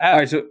 What the F? All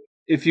right, so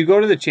if you go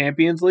to the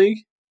Champions League,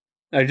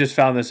 I just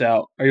found this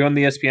out. Are you on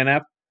the ESPN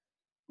app?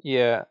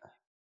 Yeah.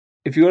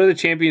 If you go to the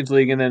Champions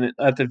League and then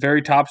at the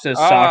very top says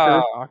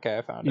soccer, okay,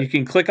 I found it. you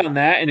can click on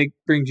that and it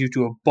brings you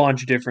to a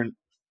bunch of different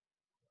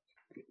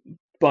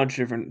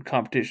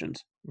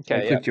competitions.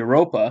 Okay, I clicked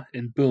Europa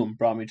and boom,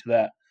 brought me to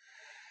that.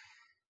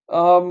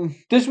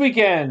 This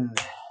weekend,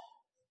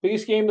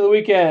 biggest game of the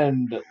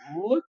weekend,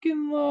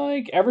 looking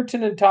like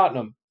Everton and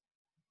Tottenham.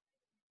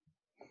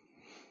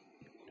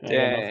 I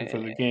got nothing for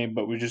the game,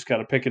 but we just got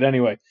to pick it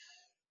anyway.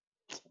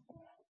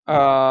 Do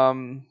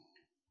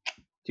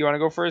you want to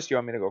go first? Do you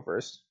want me to go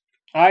first?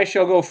 I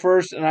shall go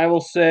first, and I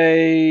will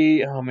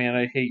say, oh man,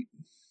 I hate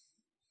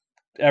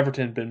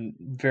Everton. Been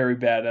very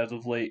bad as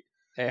of late.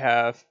 They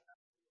have.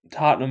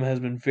 Tottenham has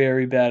been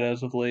very bad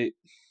as of late.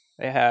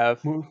 They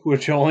have.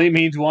 Which only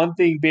means one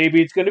thing,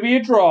 baby. It's going to be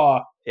a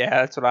draw. Yeah,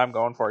 that's what I'm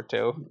going for,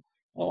 too.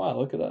 Oh, wow.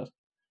 Look at us.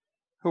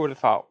 Who would have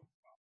thought?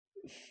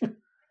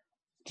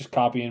 Just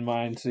copying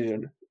mine so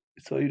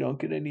you don't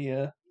get any,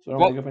 so I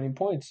don't pick up any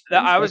points.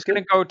 I was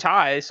going to go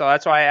tie, so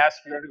that's why I asked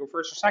if you wanted to go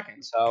first or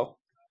second. So.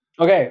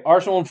 Okay,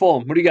 Arsenal and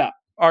Fulham. What do you got?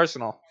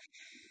 Arsenal.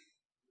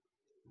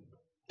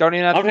 I'm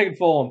taking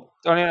Fulham.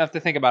 Don't even have to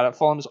think about it.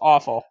 Fulham's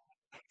awful.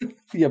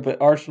 Yeah,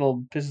 but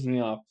Arsenal pisses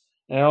me off.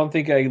 And I don't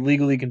think I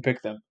legally can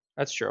pick them.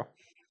 That's true.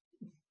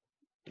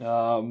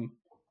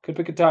 Could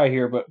pick a tie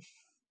here, but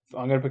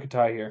I'm going to pick a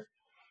tie here.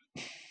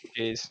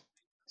 Jeez.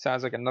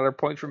 Sounds like another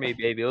point for me,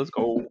 baby. Let's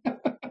go.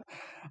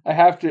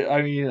 I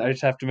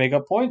just have to make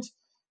up points.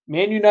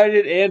 Man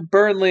United and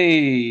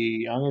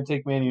Burnley. I'm going to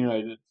take Man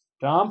United.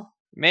 Tom?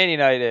 Man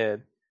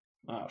United.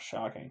 Oh,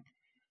 shocking.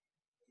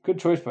 Good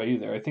choice by you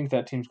there. I think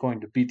that team's going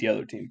to beat the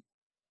other team.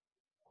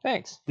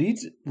 Thanks.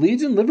 Leeds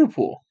and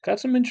Liverpool. Got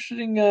some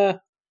interesting,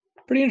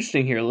 pretty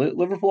interesting here.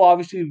 Liverpool,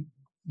 obviously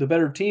the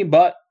better team,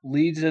 but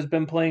Leeds has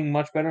been playing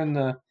much better in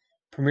the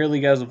Premier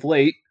League as of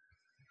late.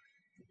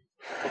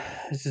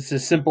 Is this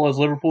as simple as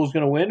Liverpool is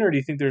going to win, or do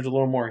you think there's a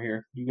little more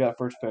here? You got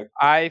first pick.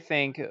 I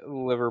think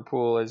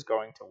Liverpool is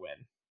going to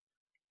win.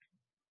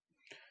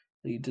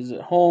 Leeds is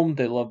at home.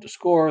 They love to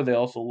score. They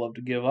also love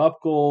to give up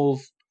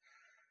goals.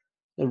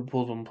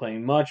 Liverpool's been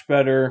playing much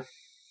better.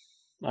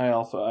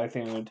 I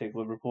think I'm going to take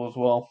Liverpool as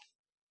well.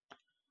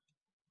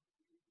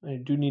 I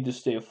do need to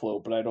stay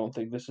afloat, but I don't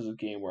think this is a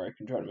game where I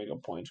can try to make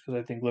up points because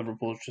I think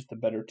Liverpool is just a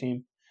better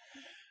team.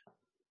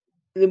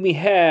 Then we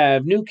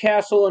have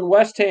Newcastle and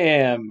West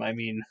Ham. I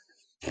mean,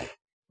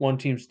 one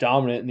team's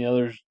dominant and the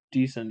other's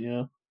decent, you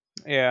know?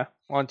 Yeah,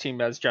 one team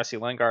has Jesse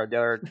Lingard,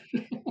 the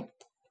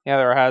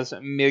other has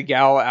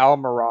Miguel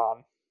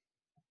Almiron.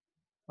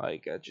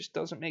 Like, it just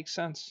doesn't make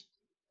sense.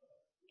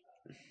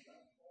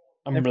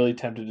 I'm really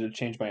tempted to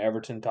change my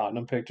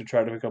Everton-Tottenham pick to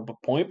try to pick up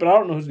a point, but I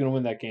don't know who's going to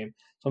win that game,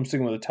 so I'm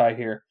sticking with a tie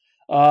here.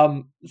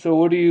 So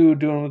what are you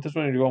doing with this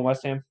one? Are you going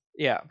West Ham?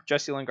 Yeah,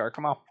 Jesse Lingard,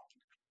 come on.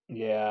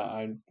 Yeah,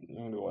 I'm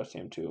going to go West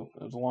Ham too.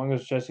 As long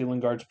as Jesse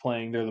Lingard's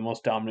playing, they're the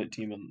most dominant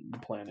team on the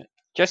planet.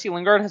 Jesse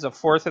Lingard has a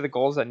fourth of the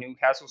goals that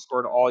Newcastle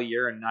scored all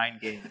year in 9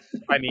 games.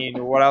 I mean,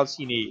 what else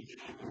you need?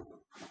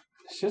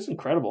 It's just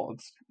incredible.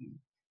 It's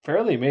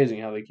fairly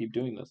amazing how they keep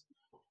doing this.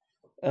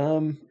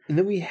 And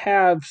then we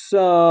have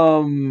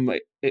some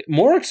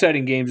more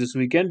exciting games this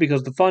weekend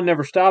because the fun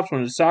never stops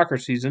when it's soccer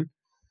season.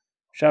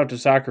 Shout out to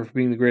soccer for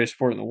being the greatest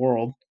sport in the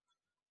world.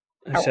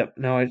 Except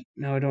now I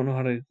don't know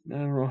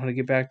how to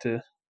get back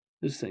to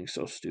this thing's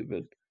so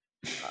stupid.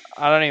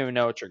 I don't even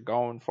know what you're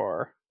going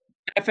for.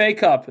 FA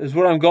Cup is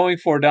what I'm going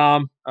for,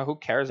 Dom. Who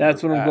cares?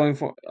 That's what I'm going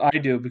for. I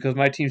do because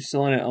my team's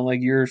still in it, unlike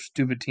your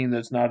stupid team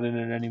that's not in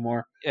it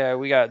anymore. Yeah,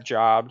 we got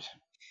jobbed.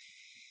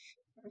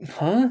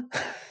 Huh?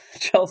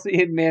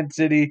 Chelsea and Man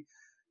City.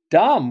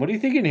 Dom, what are you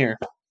thinking here?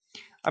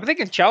 I'm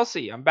thinking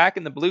Chelsea. I'm back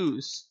in the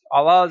blues.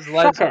 Allah's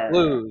legs of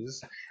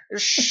blues.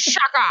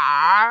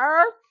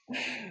 Shocker!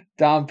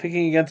 Dom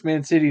picking against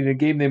Man City in a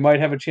game they might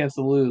have a chance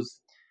to lose.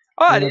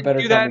 Oh, I Name a didn't better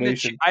do that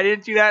combination. I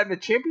didn't do that in the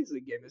Champions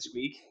League game this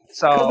week.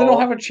 Because they don't So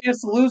have a chance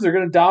to lose. They're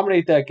going to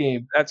dominate that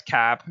game. that's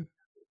cap.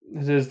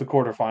 This is the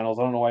quarterfinals.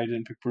 I don't know why you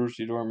didn't pick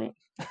Borussia Dortmund.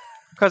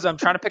 Because I'm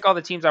trying to pick all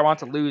the teams I want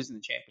to lose in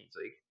the Champions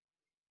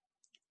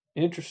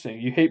League. Interesting.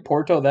 You hate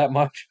Porto that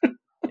much?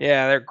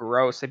 Yeah, they're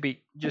gross.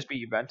 They just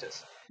beat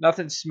Juventus.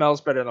 Nothing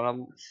smells better than a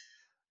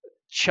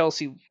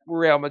Chelsea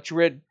Real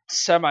Madrid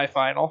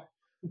semifinal.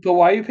 But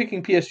why are you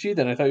picking PSG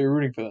then? I thought you were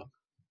rooting for them.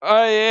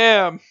 I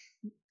am.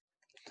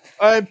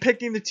 I'm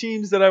picking the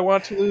teams that I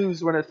want to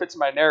lose when it fits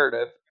my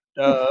narrative.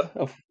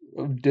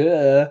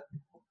 Duh.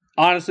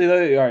 Honestly,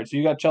 though, all right. So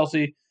you got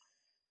Chelsea.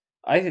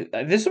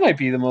 This might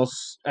be the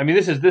most. I mean,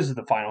 this is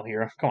the final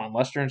here. Come on,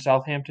 Leicester and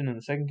Southampton in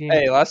the second game.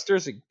 Hey,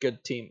 Leicester's a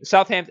good team.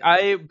 Southampton.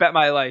 I bet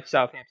my life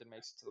Southampton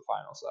makes it to the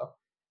finals, though.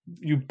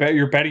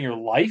 You're betting your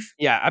life?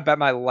 Yeah, I bet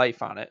my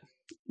life on it.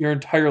 Your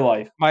entire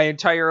life. My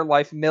entire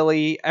life,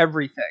 Millie,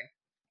 everything.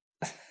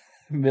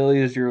 Millie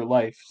is your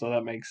life, so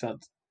that makes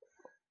sense.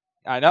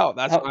 I know.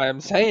 That's why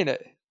I'm saying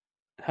it.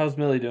 How's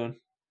Millie doing?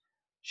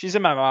 She's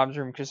in my mom's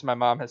room because my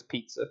mom has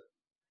pizza.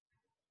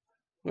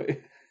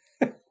 Wait.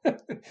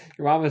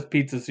 Your mom has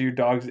pizza, so your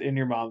dog's in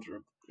your mom's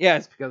room. Yeah,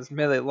 it's because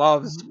Millie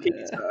loves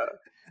pizza.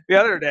 The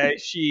other day,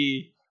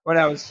 when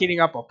I was heating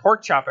up a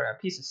pork chop and a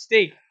piece of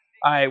steak,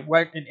 I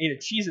went and ate a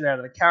cheese out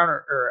of the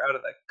counter or out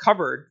of the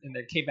cupboard, and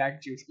then came back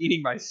and she was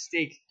eating my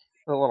steak.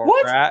 The little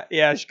rat.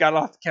 Yeah, she got it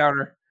off the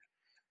counter.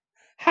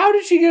 How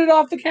did she get it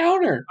off the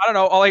counter? I don't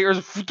know. All I hear is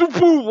and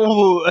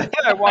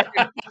I walked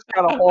in and just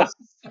got a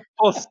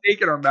whole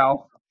steak in her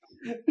mouth.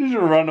 She just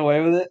run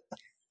away with it.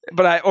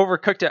 But I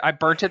overcooked it. I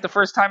burnt it the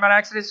first time on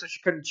accident, so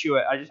she couldn't chew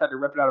it. I just had to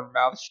rip it out of her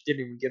mouth. She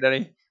didn't even get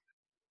any.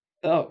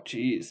 Oh,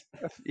 jeez.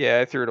 Yeah,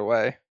 I threw it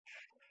away.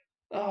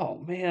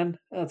 Oh, man.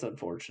 That's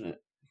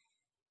unfortunate.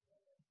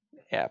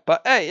 Yeah,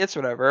 but hey, it's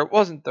whatever. It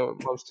wasn't the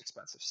most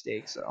expensive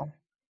steak, so.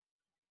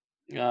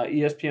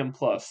 ESPN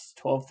Plus,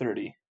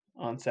 12:30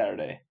 on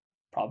Saturday.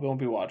 Probably won't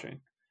be watching.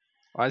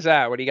 Why is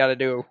that? What do you got to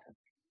do?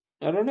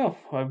 I don't know.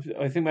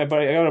 I think I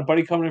got a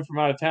buddy coming in from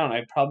out of town.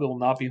 I probably will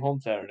not be home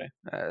Saturday.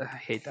 I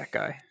hate that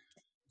guy.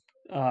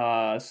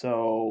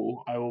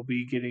 So I will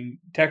be getting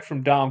text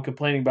from Dom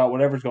complaining about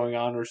whatever's going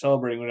on or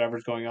celebrating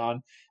whatever's going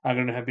on. I'm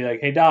going to be like,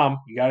 hey, Dom,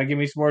 you got to give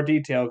me some more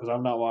detail because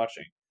I'm not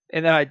watching.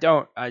 And then I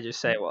don't. I just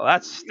say, well,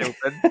 that's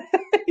stupid.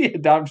 Yeah,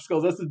 Dom just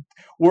goes, that's the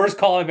worst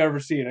call I've ever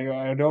seen. I go,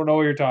 I don't know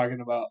what you're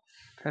talking about.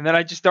 And then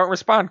I just don't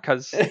respond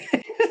because...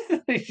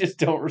 You just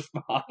don't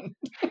respond.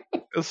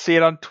 You'll see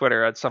it on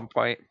Twitter at some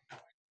point.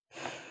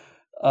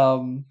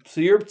 So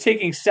you're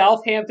taking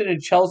Southampton and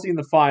Chelsea in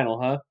the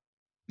final, huh?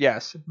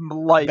 Yes.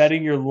 Life.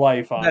 Betting your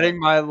life on Betting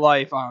my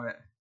life on it.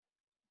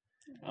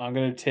 I'm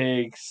going to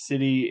take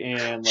City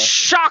and Leicester.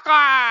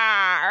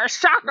 Shocker!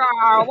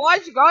 Shocker!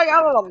 Why'd you go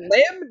out on a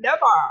limb?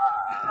 Never!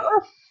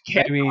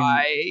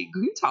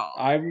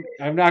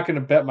 I'm not going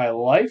to bet my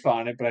life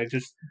on it, but I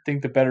just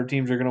think the better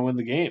teams are going to win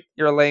the game.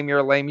 You're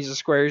lame. He's a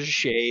square as a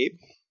shape.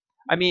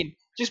 I mean,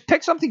 just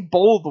pick something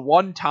bold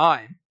one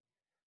time.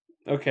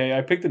 Okay,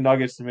 I picked the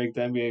Nuggets to make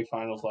the NBA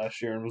Finals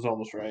last year and was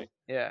almost right.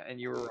 Yeah,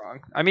 and you were wrong.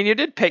 I mean, you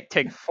did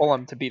take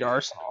Fulham to beat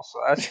Arsenal, so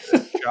that's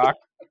a shock.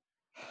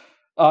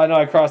 No,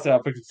 I crossed it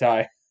out. Picked a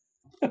tie.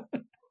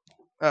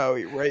 Oh,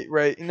 you're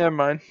right. Never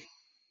mind.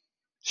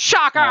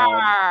 Shocker!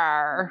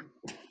 A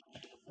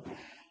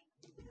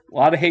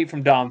lot of hate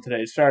from Dom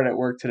today. It started at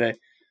work today.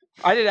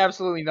 I did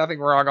absolutely nothing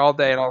wrong all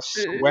day, and I'll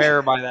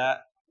swear by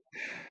that.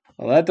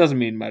 Well, that doesn't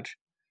mean much.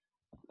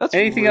 That's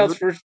anything else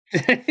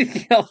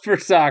for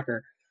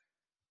soccer?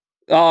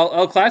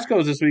 El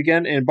Clasico is this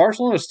weekend, and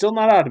Barcelona's still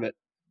not out of it.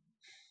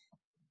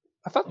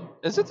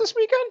 Is it this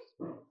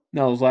weekend?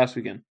 No, it was last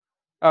weekend.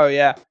 Oh,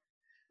 yeah.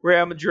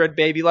 Real Madrid,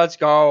 baby. Let's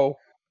go.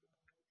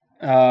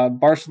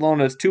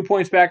 Barcelona is 2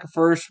 points back at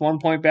first, 1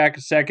 point back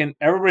at second.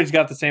 Everybody's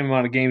got the same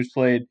amount of games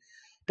played.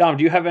 Dom,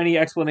 do you have any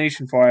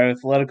explanation for why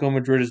Atletico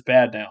Madrid is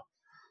bad now?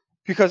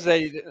 Because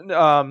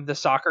the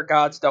soccer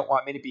gods don't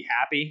want me to be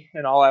happy,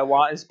 and all I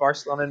want is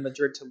Barcelona and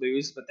Madrid to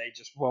lose, but they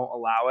just won't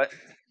allow it.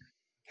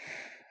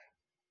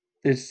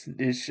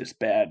 It's just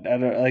bad.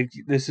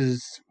 This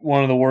is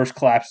one of the worst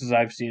collapses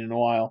I've seen in a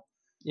while.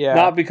 Yeah.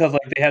 Not because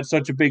they had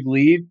such a big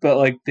lead,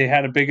 but they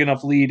had a big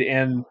enough lead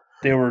and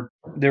they were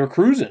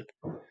cruising.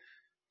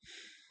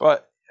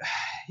 But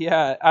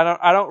yeah,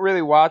 I don't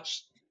really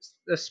watch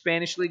the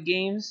Spanish league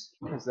games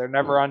because they're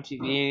never on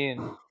TV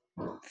and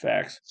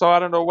facts. So I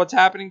don't know what's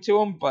happening to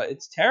them, but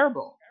it's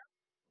terrible.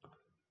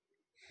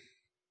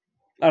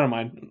 I don't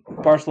mind.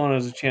 Barcelona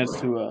has a chance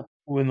to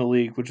win the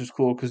league, which is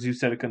cool because you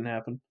said it couldn't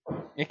happen.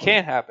 It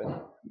can't happen.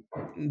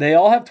 They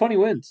all have 20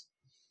 wins.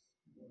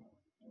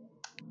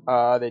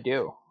 They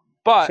do.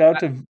 But shout out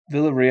to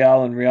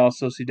Villarreal and Real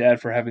Sociedad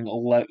for having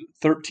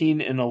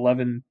 13 and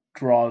 11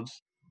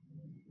 draws.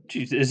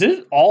 Jeez, is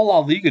it all La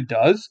Liga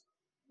does?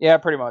 Yeah,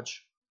 pretty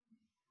much.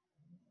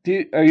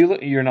 Are you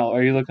looking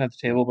at the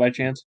table by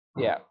chance?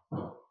 Yeah.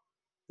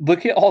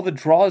 Look at all the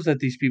draws that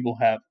these people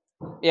have.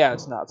 Yeah,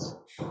 it's nuts.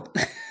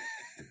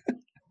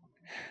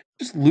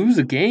 Just lose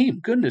a game.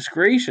 Goodness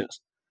gracious.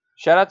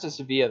 Shout out to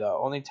Sevilla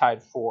though, only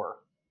tied 4.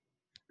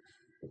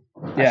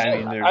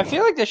 Yeah, I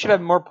feel like they should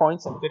have more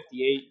points than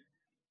 58.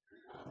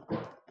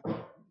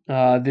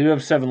 They do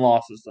have 7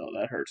 losses though.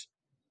 That hurts.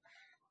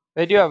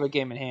 They do have a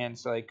game in hand,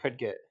 so they could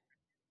get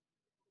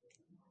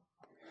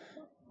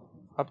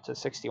up to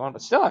 61.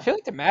 But still, I feel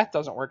like the math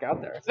doesn't work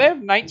out there. If they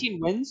have 19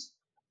 wins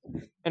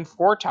and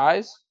 4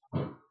 ties,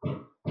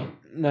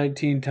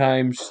 19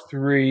 times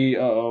 3.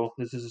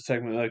 This is a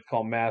segment I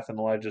call Math in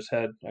Elijah's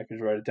Head. I could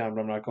write it down,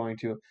 but I'm not going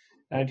to.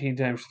 19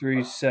 times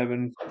 3,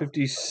 7,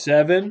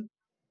 57.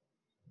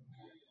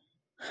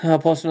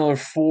 Plus another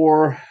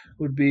 4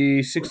 would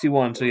be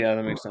 61. So yeah,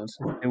 that makes sense.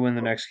 If they win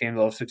the next game,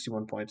 they'll have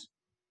 61 points.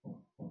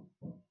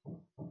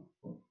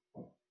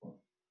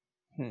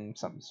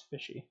 Something's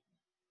fishy.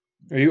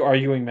 Are you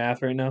arguing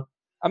math right now?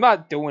 I'm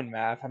not doing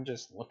math. I'm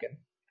just looking.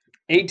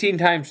 18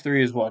 times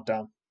 3 is what,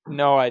 Dom?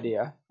 No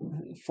idea.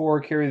 4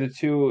 carry the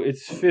 2.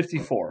 It's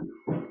 54.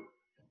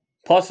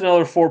 Plus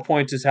another 4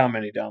 points is how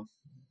many, Dom?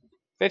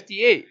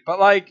 58. But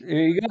like, there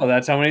you go.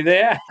 That's how many they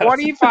have.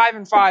 25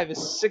 and 5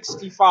 is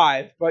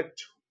 65. But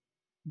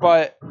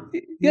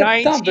yeah,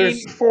 19, Dom,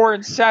 4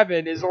 and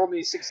 7 is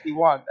only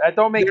 61. That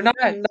don't make sense.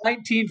 They're not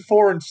 19,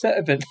 4 and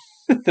 7.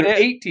 They're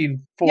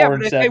 18, 4 yeah,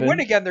 and 7. but if they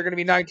win again, they're going to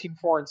be 19,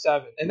 4 and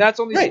 7. And that's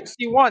only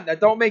 61. That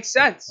don't make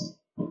sense.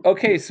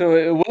 Okay, so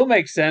it will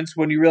make sense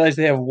when you realize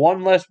they have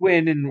 1 less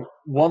win and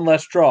 1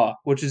 less draw,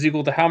 which is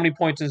equal to how many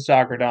points in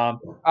soccer, Dom?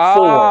 4.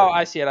 Oh,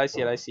 I see it.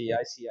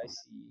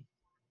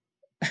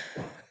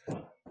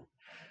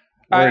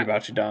 Worried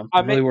about you, Dom.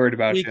 I'm really worried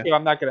about you. Too.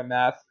 I'm not good at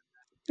math.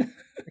 I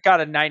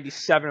got a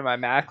 97 in my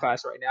math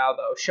class right now,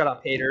 though. Shut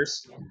up,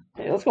 haters.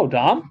 Hey, let's go,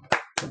 Dom.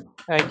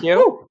 Thank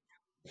you.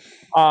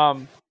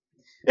 Woo.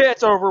 Yeah,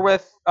 it's over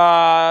with.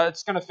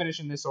 It's gonna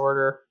finish in this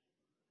order.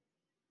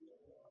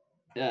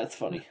 Yeah, that's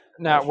funny.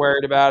 Not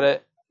worried about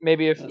it.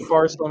 Maybe if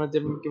Barcelona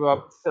didn't give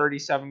up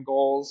 37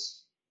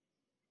 goals,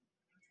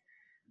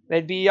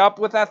 they'd be up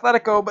with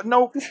Atletico. But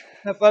nope,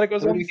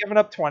 Atletico's only given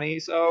up 20,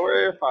 so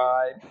we're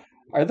fine.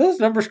 Are those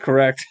numbers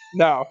correct?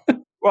 No.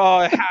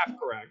 Well, half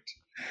correct.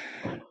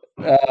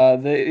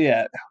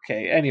 Yeah.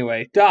 Okay.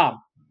 Anyway,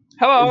 Dom.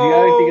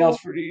 Hello.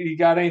 You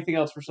got anything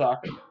else for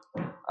soccer?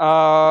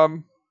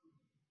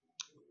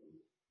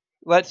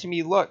 Let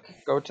me look.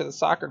 Go to the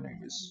soccer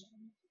news.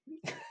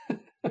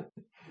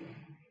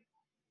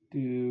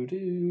 Do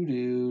do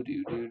do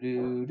do do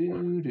do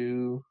do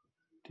do.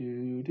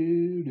 Do do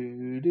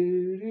do do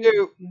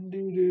do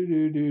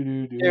do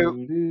do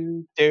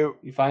do do.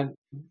 You find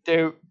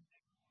do.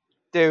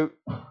 I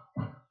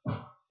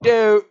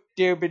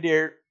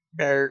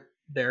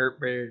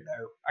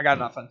got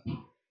nothing.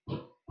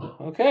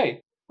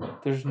 Okay.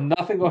 There's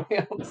nothing going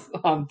else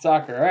on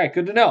soccer. All right,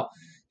 good to know.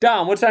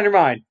 Dom, what's on your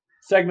mind?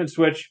 Segment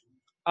switch.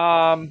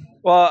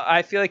 Well,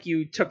 I feel like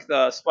you took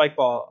the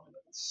Spikeball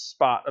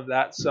spot of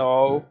that,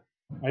 so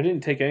I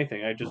didn't take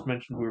anything. I just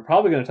mentioned we were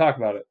probably going to talk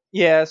about it.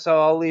 Yeah,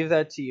 so I'll leave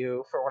that to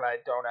you for when I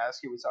don't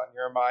ask you what's on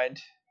your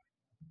mind.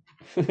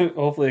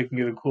 Hopefully I can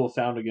get a cool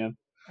sound again.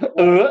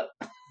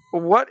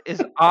 What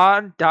is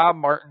on Dom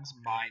Martin's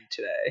mind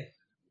today?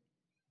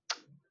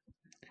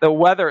 The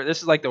weather. This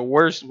is like the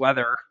worst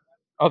weather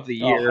of the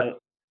year.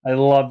 I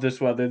love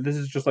this weather. This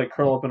is just like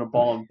curl up in a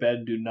ball in bed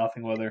and do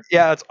nothing weather.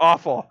 Yeah, it's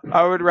awful.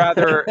 I would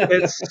rather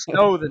it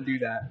snow than do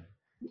that.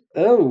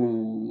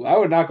 Oh, I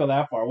would not go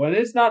that far. When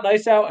it's not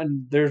nice out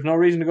and there's no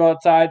reason to go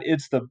outside,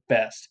 it's the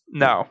best.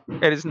 No,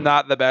 it is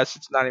not the best.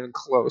 It's not even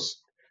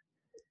close.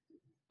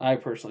 I'm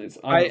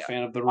a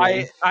fan of the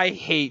rain. I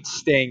hate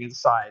staying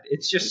inside.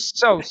 It's just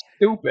so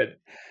stupid.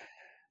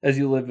 As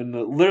you live in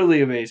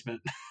literally a basement.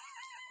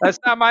 That's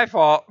not my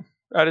fault.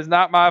 That is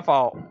not my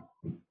fault.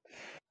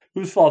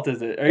 Whose fault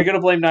is it? Are you going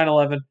to blame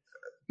 9/11?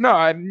 No,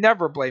 I've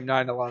never blamed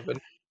 9/11.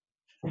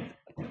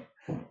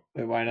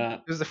 Wait, why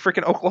not? It was the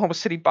freaking Oklahoma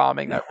City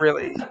bombing that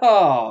really...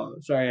 Oh,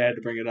 sorry I had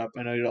to bring it up.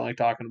 I know you don't like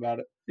talking about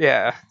it.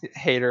 Yeah,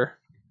 hater.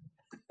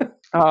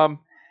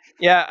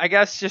 Yeah, I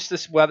guess just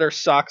this weather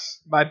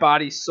sucks. My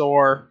body's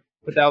sore,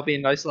 but that'll be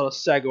a nice little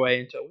segue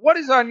into what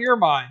is on your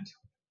mind?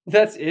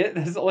 That's it?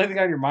 That's the only thing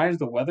on your mind is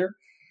the weather?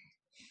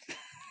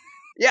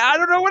 Yeah, I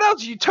don't know what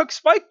else. You took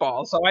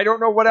Spikeball, so I don't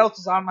know what else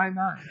is on my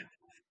mind.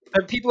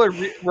 And people are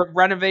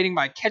renovating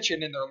my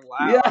kitchen and they're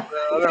loud. Yeah,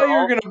 I thought you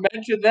were going to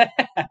mention that.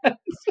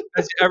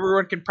 As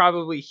everyone can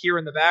probably hear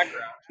in the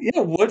background. Yeah,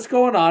 what's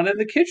going on in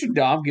the kitchen,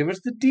 Dom? Give us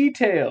the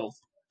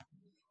details.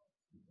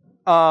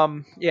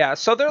 Yeah,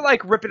 so they're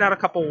like ripping out a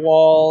couple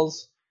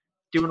walls,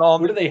 doing all.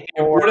 What are they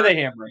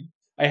hammering?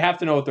 I have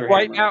to know what they're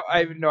hammering. Right now, I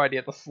have no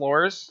idea. The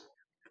floors.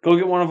 Go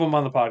get one of them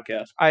on the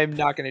podcast. I am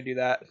not going to do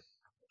that.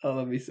 Oh,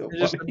 that'd be so funny.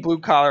 Just a blue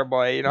collar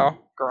boy,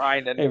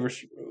 grinding. Hey,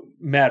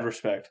 mad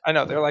respect. I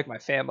know, they're like my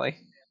family.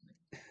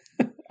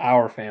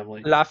 Our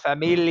family. La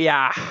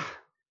familia.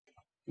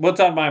 What's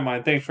on my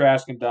mind? Thanks for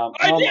asking, Dom.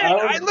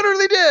 I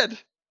literally did.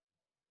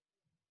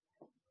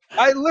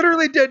 I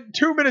literally did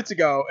 2 minutes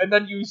ago, and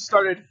then you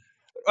started,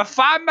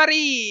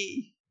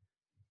 Family.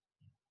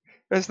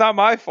 It's not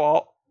my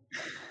fault.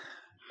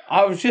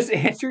 I was just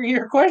answering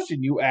your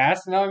question. You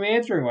asked, and now I'm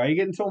answering. Why are you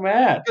getting so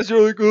mad? Because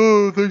you're like,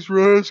 oh, thanks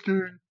for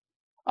asking.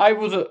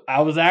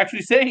 I was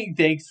actually saying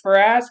thanks for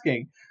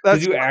asking because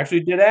That's you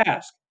actually did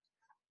ask.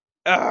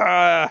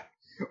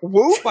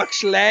 Wu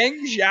Buxlang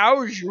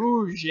Zhao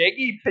Zhu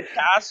Zhegi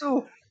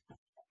Picasso.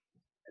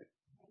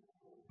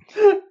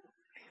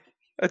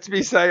 That's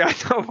me saying I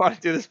don't want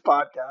to do this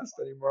podcast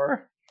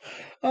anymore.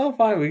 Oh,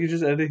 fine. We can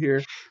just end it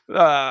here. We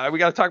got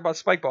to talk about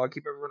Spikeball and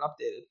keep everyone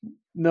updated.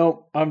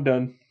 Nope, I'm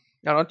done.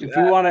 No, don't do If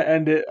that. you want to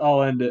end it,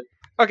 I'll end it.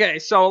 Okay,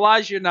 so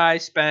Elijah and I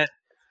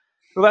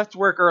left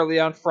work early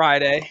on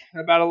Friday,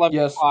 about 11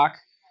 o'clock.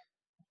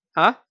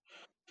 Huh?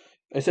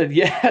 I said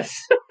yes.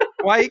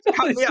 Why you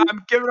cut me?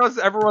 I'm giving us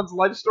everyone's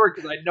life story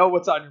because I know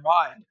what's on your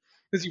mind.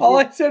 All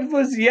I said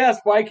was yes.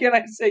 Why can't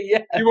I say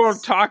yes? You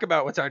won't talk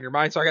about what's on your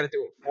mind, so I got to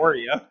do it for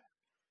you.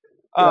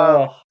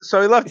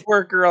 So he left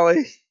work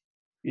early.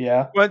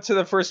 Yeah. Went to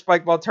the first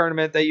Spikeball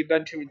tournament that you've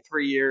been to in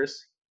 3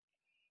 years.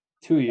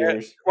 2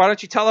 years. Why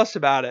don't you tell us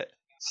about it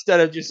instead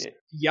of just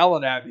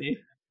yelling at me?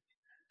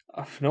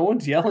 No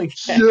one's yelling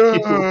at you.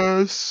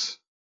 Yes.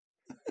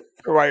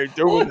 Why are you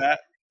doing that?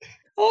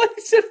 All I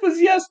said was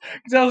yes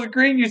because I was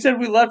agreeing. You said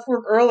we left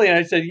work early, and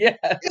I said yes.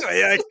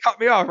 Yeah, it cut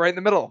me off right in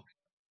the middle.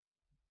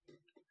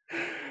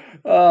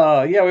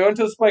 Yeah, we went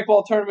to the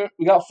Spikeball tournament.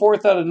 We got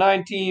 4th out of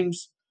 9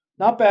 teams.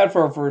 Not bad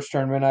for our first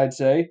tournament, I'd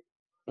say.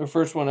 Our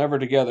first one ever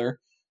together.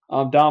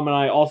 Dom and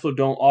I also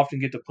don't often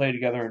get to play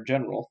together in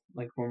general.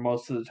 Like,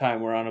 most of the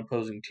time we're on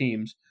opposing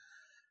teams.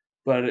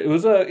 But it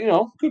was a,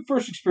 good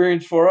first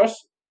experience for us.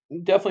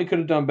 Definitely could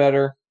have done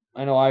better.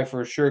 I know I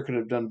for sure could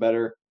have done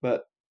better,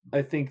 but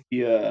I think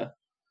the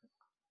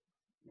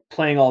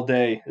playing all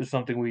day is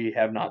something we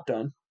have not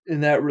done.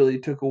 And that really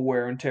took a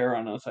wear and tear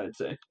on us, I'd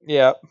say.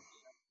 Yeah.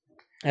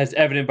 As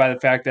evident by the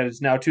fact that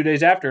it's now 2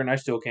 days after and I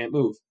still can't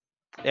move.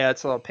 Yeah,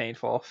 it's a little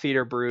painful. Feet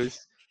are bruised.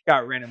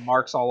 Got random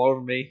marks all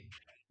over me.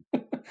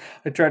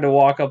 I tried to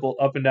walk up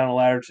and down a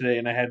ladder today,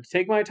 and I had to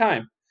take my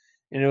time.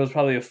 And it was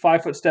probably a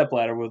 5-foot step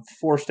ladder with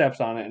 4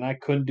 steps on it, and I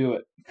couldn't do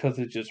it because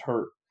it just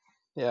hurt.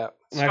 Yeah,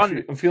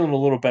 I'm feeling a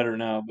little better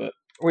now, but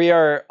we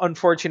are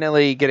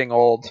unfortunately getting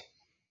old.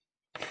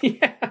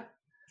 Yeah,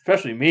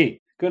 especially me.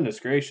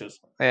 Goodness gracious.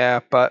 Yeah,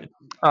 but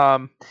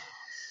I'm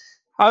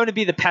going to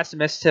be the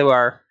pessimist to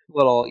your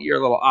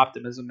little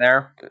optimism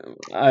there.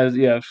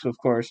 Yes, of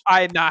course.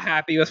 I'm not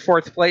happy with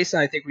 4th place,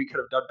 and I think we could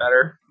have done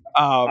better.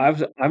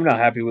 I'm not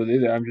happy with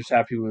either. I'm just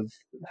happy with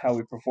how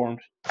we performed.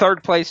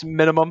 3rd place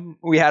minimum.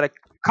 We had a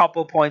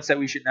couple points that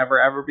we should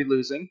never ever be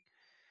losing.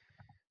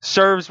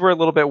 Serves were a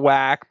little bit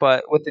whack,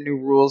 but with the new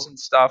rules and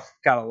stuff,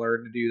 gotta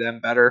learn to do them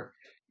better.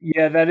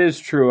 Yeah, that is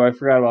true. I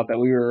forgot about that.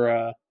 We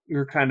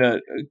were kind of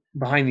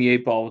behind the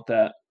 8 ball with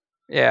that.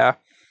 Yeah,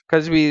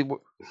 because we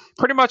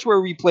pretty much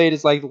where we played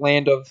is like the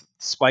land of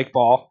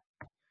Spikeball.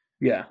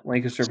 Yeah,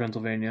 Lancaster,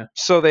 Pennsylvania.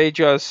 So they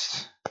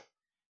just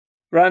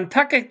Hold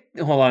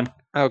on.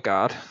 Oh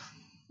God.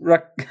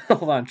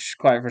 Hold on. Shh,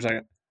 quiet for a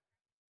second.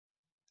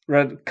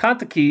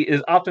 Rakataki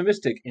is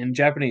optimistic in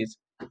Japanese.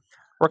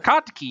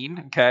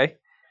 Rakatakin, okay.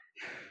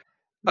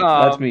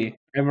 That's me.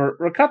 I'm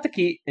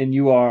Rakataki, and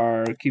you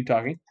are. Keep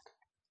talking.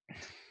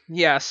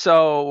 Yeah,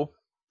 so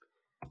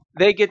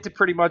they get to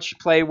pretty much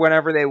play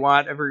whenever they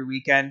want every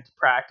weekend,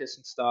 practice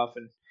and stuff.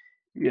 And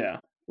yeah,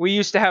 we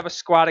used to have a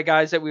squad of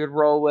guys that we would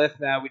roll with.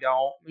 Now we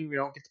don't. We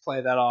don't get to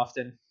play that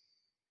often.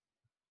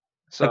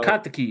 So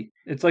Hakantaki.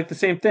 It's like the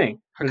same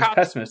thing, but it's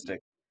pessimistic.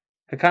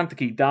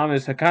 Hakantaki. Dom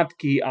is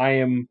Hakantaki. I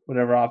am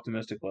whatever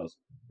optimistic was.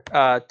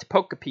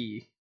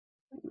 Topokapi.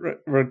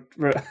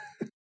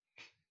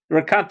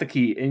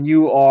 Rakantaki, and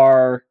you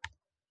are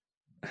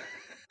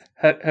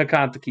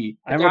Hakantaki.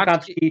 I'm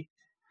Rakantaki.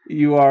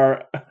 You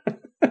are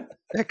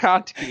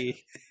Hakantaki.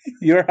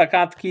 You're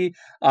Hakantaki.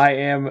 I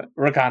am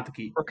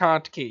Rakantaki.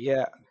 Rakantaki,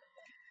 yeah.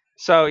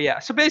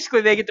 So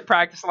basically they get to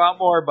practice a lot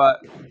more, but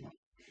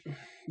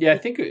yeah, I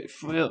think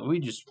if we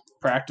just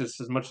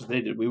practiced as much as they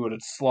did, we would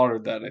have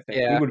slaughtered that. I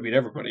think we would have beat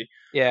everybody.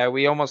 Yeah,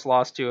 we almost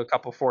lost to a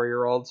couple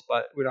 4-year-olds,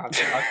 but we don't have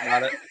to talk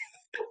about it.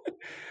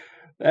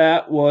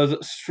 That was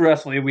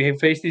stressful. We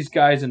faced these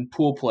guys in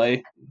pool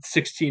play,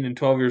 16 and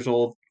 12 years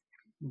old.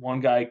 One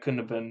guy couldn't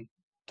have been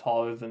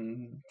taller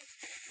than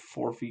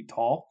 4 feet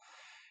tall,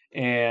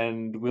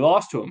 and we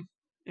lost to him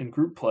in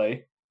group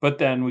play. But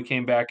then we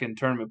came back in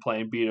tournament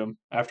play and beat him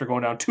after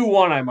going down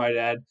 2-1, I might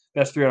add.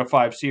 Best 3 out of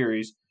 5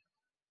 series.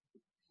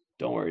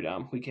 Don't worry,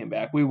 Dom. We came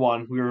back. We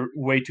won. We were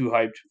way too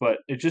hyped, but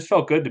it just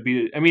felt good to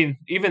beat it. I mean,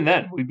 even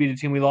then, we beat a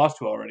team we lost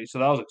to already, so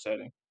that was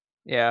exciting.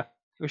 Yeah,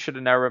 we should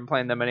have never been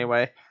playing them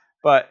anyway.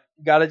 But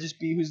got to just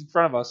be who's in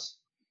front of us.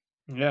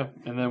 Yeah,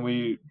 and then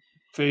we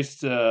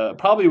faced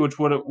probably which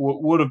would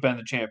have been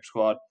the champ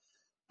squad,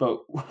 but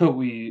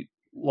we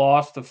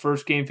lost the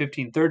first game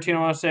 15-13, I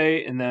want to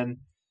say, and then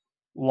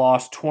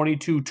lost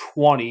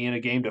 22-20 in a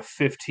game to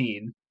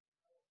 15.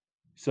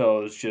 So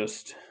it was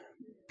just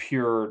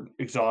pure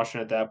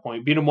exhaustion at that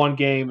point. Beat them one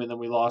game, and then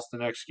we lost the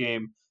next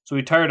game. So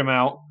we tired them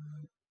out.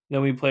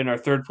 Then we played in our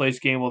 3rd place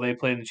game while they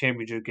played in the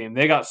championship game.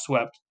 They got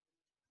swept.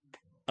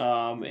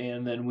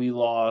 And then we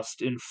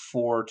lost in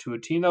 4 to a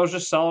team that was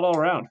just solid all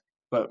around.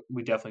 But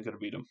we definitely could have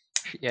beat them.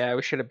 Yeah,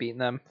 we should have beaten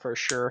them for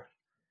sure.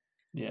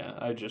 Yeah,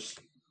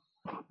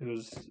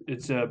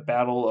 It's a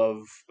battle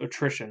of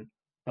attrition.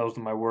 That was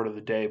my word of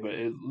the day, but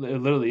it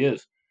literally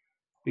is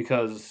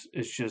because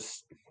it's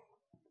just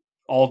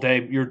all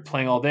day. You're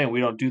playing all day, and we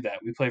don't do that.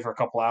 We play for a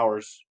couple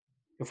hours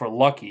if we're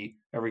lucky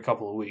every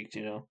couple of weeks.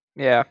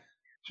 Yeah.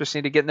 Just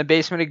need to get in the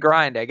basement and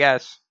grind, I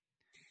guess.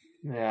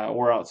 Yeah,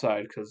 or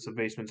outside because the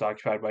basement's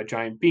occupied by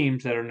giant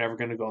beams that are never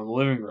going to go in the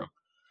living room.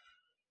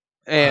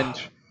 And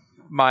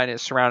mine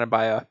is surrounded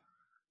by a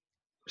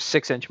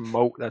 6-inch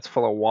moat that's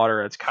full of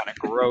water. It's kind of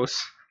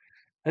gross.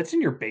 That's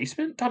in your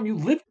basement, Tom. You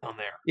live down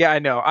there. Yeah, I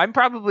know. I'm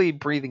probably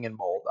breathing in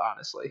mold,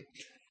 honestly.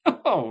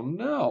 Oh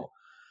no.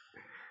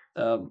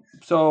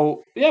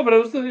 So yeah, but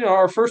it was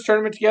our first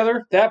tournament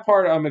together. That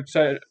part I'm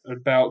excited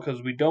about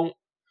because we don't.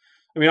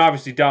 I mean,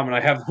 obviously, Dom and I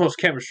have the most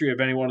chemistry of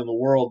anyone in the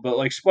world, but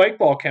like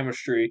Spikeball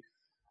chemistry,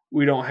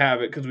 we don't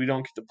have it because we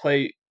don't get to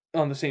play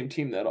on the same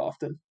team that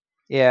often.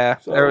 Yeah,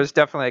 So, there was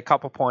definitely a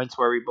couple points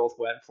where we both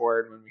went for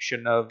it when we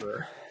shouldn't have,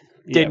 or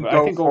but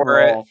I think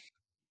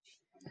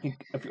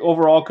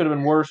overall, could have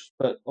been worse,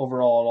 but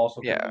overall it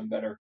also could have been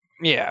better.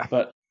 Yeah,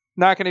 but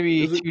not going to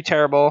be too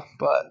terrible,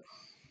 but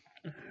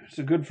it's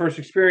a good first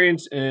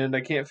experience, and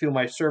I can't feel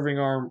my serving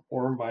arm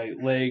or my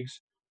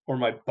legs or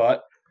my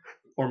butt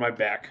or my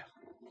back.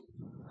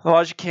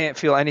 Well, you can't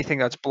feel anything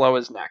that's below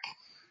his neck.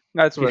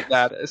 That's what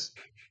that is.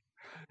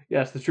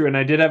 Yes, that's true. And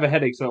I did have a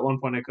headache, so at one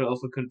point I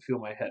couldn't feel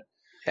my head.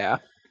 Yeah.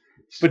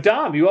 But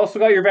Dom, you also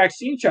got your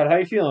vaccine shot. How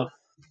you feeling?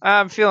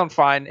 I'm feeling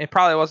fine. It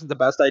probably wasn't the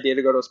best idea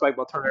to go to a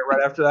Spikeball tournament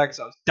right after that because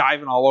I was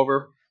diving all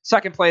over.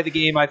 Second play of the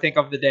game, I think,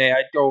 of the day,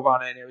 I dove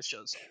on it, and it was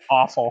just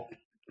awful.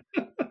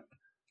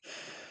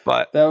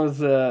 But that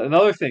was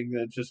another thing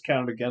that just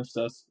counted against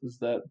us is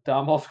that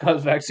Dom also got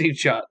his vaccine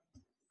shot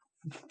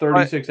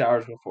 36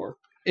 hours before.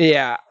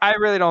 Yeah, I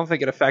really don't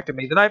think it affected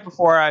me. The night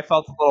before, I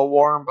felt a little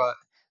warm, but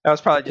that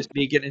was probably just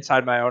me getting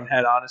inside my own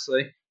head,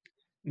 honestly.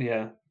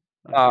 Yeah.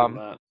 I feel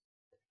that.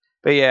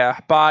 But yeah,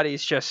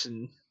 body's just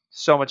in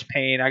so much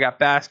pain. I got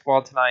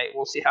basketball tonight.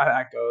 We'll see how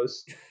that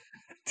goes.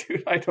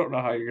 Dude, I don't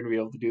know how you're going to be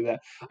able to do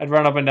that. I'd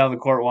run up and down the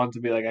court once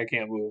and be like, I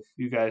can't move.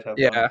 You guys have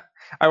fun.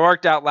 I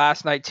worked out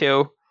last night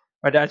too.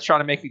 My dad's trying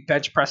to make me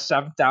bench press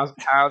 7,000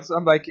 pounds.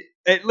 I'm like,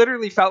 it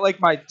literally felt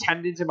like my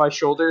tendons in my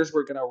shoulders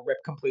were going to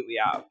rip completely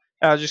out.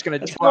 And I was just going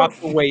to drop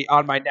the weight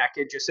on my neck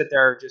and just sit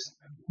there and just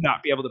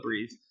not be able to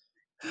breathe.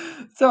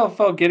 That's how it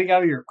felt getting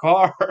out of your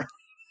car.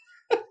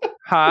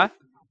 Huh?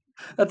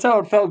 That's how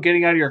it felt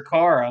getting out of your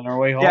car on our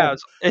way home. Yeah,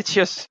 it's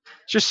just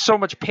so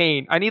much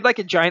pain. I need like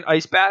a giant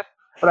ice bath,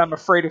 but I'm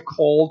afraid of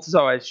cold,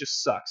 so it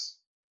just sucks.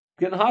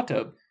 Get in a hot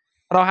tub.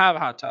 I don't have a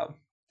hot tub.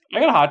 I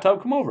got a hot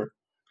tub. Come over.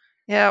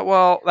 Yeah,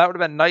 well, that would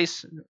have been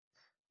nice,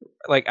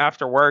 like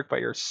after work, but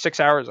you're 6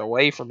 hours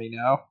away from me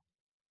now.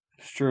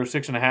 It's true,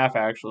 6.5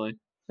 actually.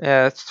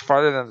 Yeah, it's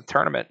farther than the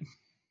tournament.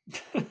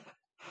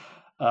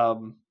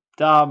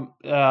 Dom,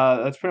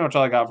 that's pretty much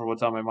all I got for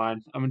what's on my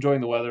mind. I'm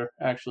enjoying the weather,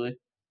 actually.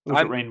 Wish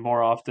it rained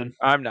more often.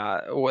 I'm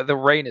not. The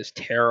rain is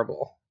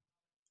terrible.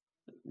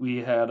 We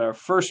had our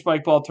first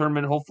Spikeball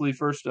tournament, hopefully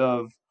first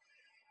of,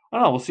 I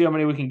don't know, we'll see how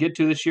many we can get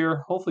to this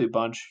year. Hopefully a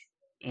bunch.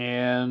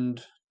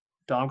 And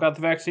Dom got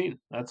the vaccine.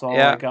 That's all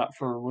I got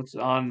for what's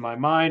on my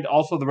mind.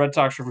 Also, the Red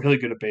Sox are really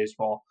good at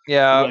baseball.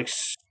 Yeah. They're like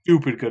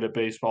stupid good at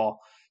baseball.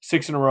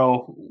 6 in a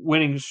row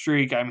winning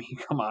streak. I mean,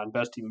 come on,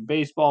 best team in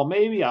baseball.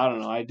 Maybe, I don't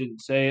know. I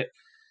didn't say it.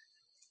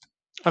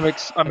 I'm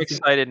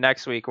excited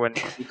next week when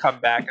we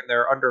come back and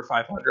they're under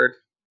 500.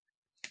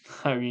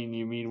 I mean,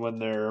 you mean when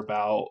they're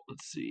about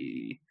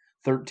 13-3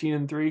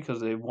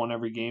 because they've won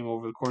every game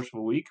over the course of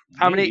a week?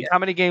 How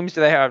many games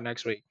do they have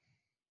next week?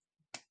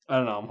 I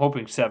don't know. I'm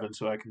hoping 7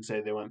 so I can say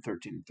they went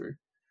 13-3.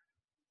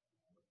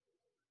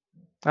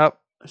 Oh.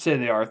 I say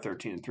they are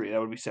 13-3.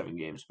 That would be 7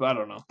 games, but I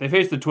don't know. They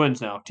face the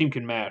Twins now. Team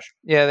can mash.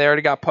 Yeah, they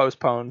already got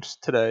postponed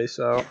today.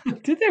 So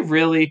did they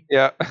really?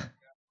 Yeah.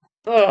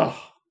 Ugh.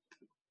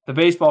 The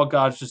baseball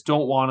gods just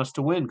don't want us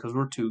to win because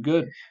we're too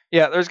good.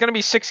 Yeah, there's going to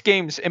be 6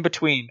 games in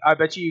between. I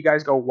bet you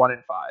guys go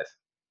 1-5.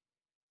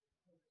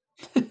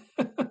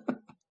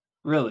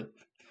 Really?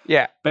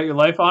 Yeah. Bet your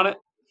life on it?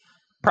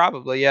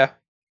 Probably, yeah.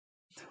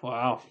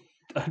 Wow.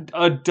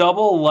 A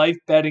double life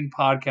betting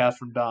podcast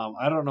from Dom.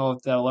 I don't know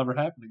if that'll ever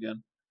happen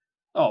again.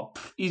 Oh,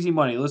 easy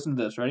money. Listen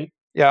to this. Ready?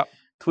 Yeah.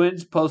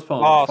 Twins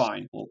postponed. Awesome.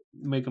 Fine. We'll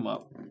make them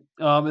up.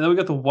 And then we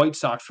got the White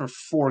Sox for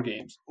 4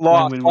 games.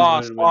 Lost.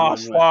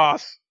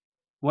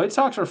 White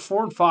Sox are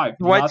 4-5.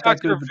 White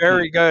Sox are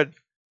very good.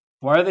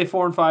 Why are they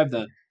 4-5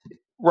 then?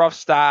 Rough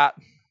start.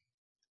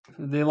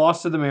 They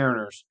lost to the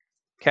Mariners.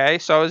 Okay,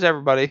 so is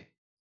everybody.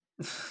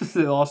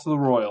 They lost to the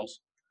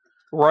Royals.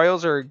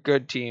 Royals are a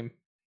good team.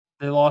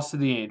 They lost to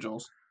the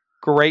Angels.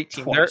 Great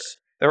team.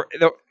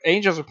 The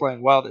Angels are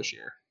playing well this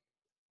year.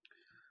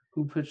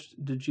 Who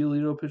pitched? Did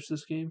Giolito pitch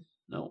this game?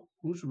 No.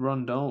 Who's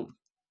Rondon?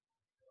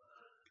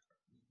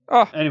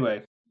 Oh.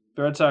 Anyway,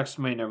 the Red Sox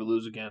may never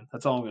lose again.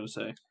 That's all I'm going to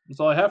say. That's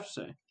all I have to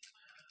say.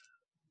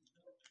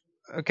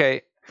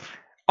 Okay.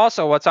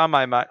 Also, what's on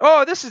my mind?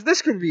 Oh,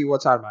 this could be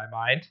what's on my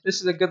mind.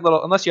 This is a good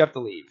little. Unless you have to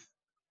leave.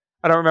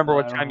 I don't remember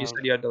what time you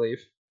said you had to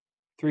leave.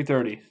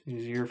 3:30.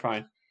 You're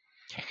fine.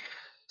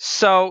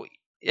 So,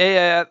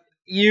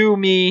 you,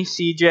 me,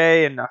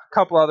 CJ, and a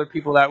couple other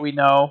people that we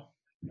know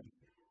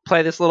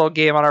play this little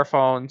game on our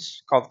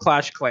phones called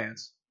Clash of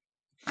Clans.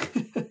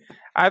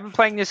 I've been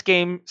playing this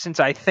game since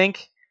I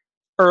think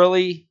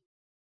early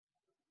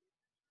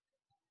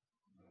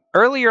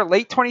or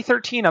late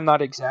 2013. I'm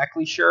not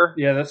exactly sure.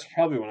 Yeah, that's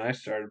probably when I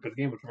started, but the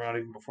game was around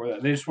even before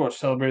that. They just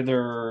celebrated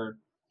their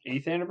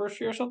 8th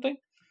anniversary or something?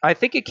 I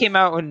think it came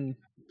out in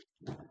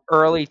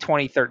early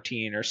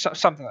 2013 or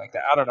something like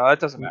that. I don't know. That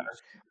doesn't matter.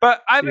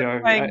 But I've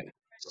been playing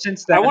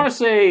since then. I want to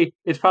say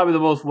it's probably the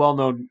most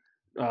well-known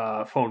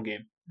phone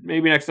game.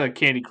 Maybe next to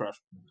Candy Crush.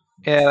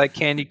 Yeah, like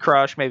Candy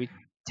Crush, maybe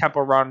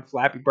Temple Run,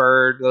 Flappy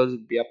Bird. Those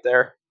would be up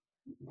there.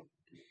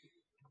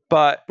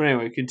 But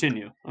anyway,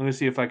 continue. I'm going to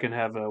see if I can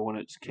have when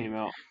it came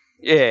out.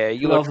 Yeah,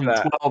 you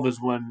 2012 is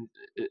when.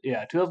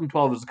 Yeah,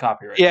 2012 is the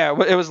copyright. Yeah,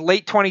 it was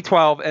late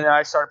 2012, and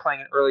I started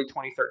playing in early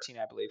 2013,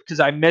 I believe, because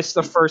I missed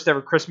the first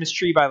ever Christmas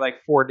tree by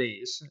like 4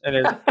 days, and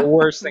it's the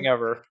worst thing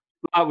ever.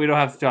 We don't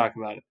have to talk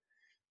about it.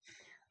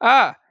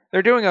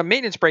 They're doing a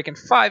maintenance break in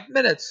 5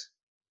 minutes.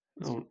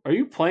 Oh, are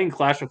you playing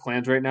Clash of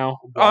Clans right now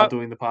while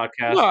doing the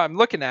podcast? No, I'm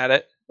looking at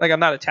it. Like, I'm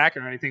not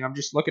attacking or anything. I'm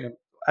just looking at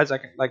as I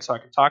can, like, so I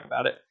can talk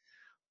about it.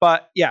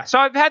 But yeah, so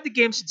I've had the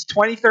game since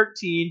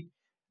 2013.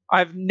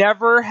 I've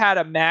never had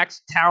a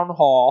max town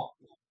hall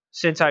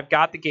since I've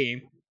got the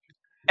game.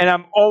 And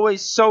I'm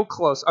always so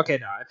close. Okay,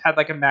 no, I've had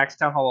like a max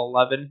town hall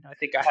 11. I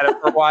think I had it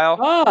for a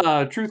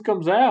while. Truth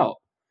comes out.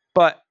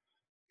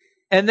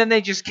 And then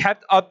they just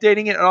kept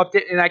updating it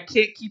and I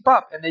can't keep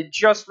up. And they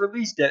just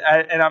released it,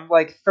 and I'm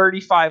like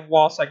 35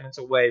 wall segments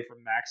away from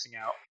maxing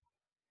out.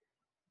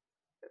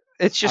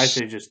 It's just. I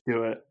say just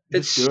do it.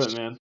 Just do it,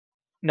 man.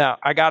 No,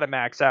 I gotta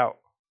max out.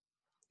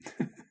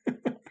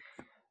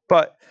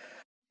 But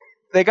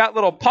they got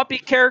little puppy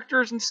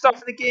characters and stuff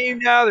in the game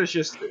now. There's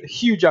just a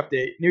huge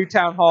update. New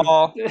town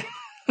hall.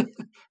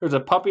 There's a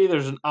puppy,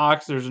 there's an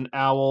ox, there's an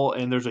owl,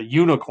 and there's a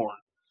unicorn.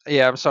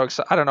 Yeah, I'm so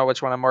excited. I don't know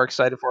which one I'm more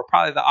excited for.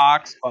 Probably the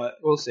ox, but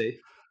we'll see.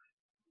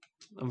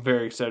 I'm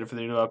very excited for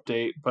the new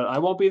update, but I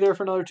won't be there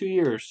for another 2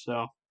 years.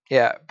 So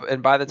yeah,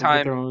 and by the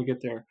time when we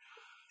get there,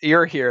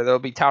 you're here, there'll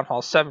be Town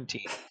Hall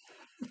 17.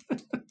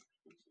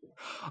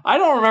 I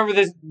don't remember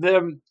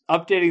them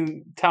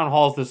updating town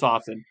halls this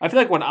often. I feel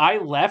like when I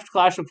left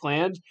Clash of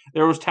Clans,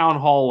 there was Town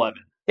Hall 11.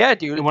 Yeah,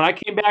 dude. And when I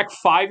came back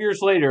 5 years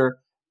later,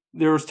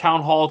 there was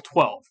Town Hall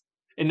 12.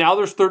 And now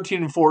there's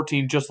 13 and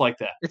 14 just like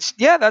that.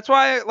 That's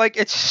why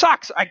it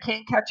sucks. I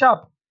can't catch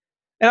up.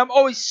 And I'm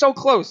always so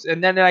close.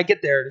 And then I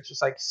get there and it's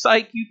just like,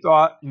 psych, you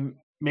thought.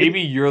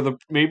 Maybe you're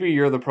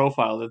the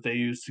profile that they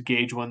use to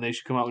gauge when they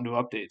should come out with new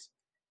updates.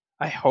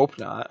 I hope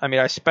not. I mean,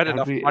 I spent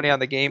enough money on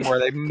the game where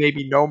they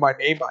maybe know my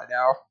name by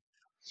now.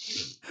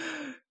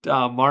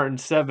 Martin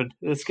 7.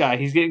 This guy,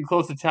 he's getting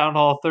close to Town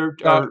Hall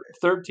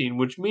 13,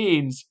 which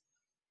means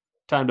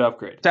time to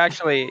upgrade. It's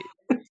actually,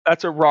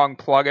 that's a wrong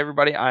plug,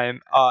 everybody. I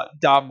am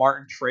Dom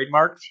Martin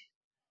trademarked.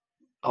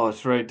 Oh,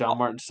 that's right. Dom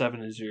Martin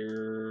 7 is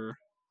your...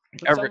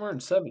 Dom Martin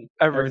 7?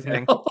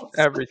 Everything.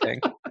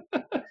 Everything.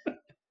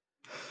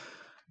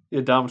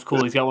 Yeah, Dom's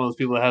cool. He's got one of those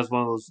people that has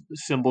one of those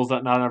symbols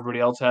that not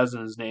everybody else has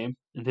in his name,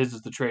 and his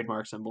is the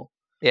trademark symbol.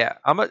 Yeah,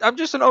 I'm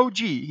just an OG.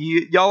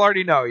 Y'all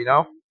already know, you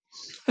know?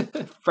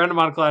 Friend of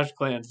mine, Clash of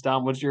Clans.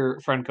 Dom, what's your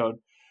friend code?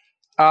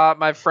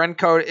 My friend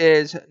code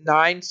is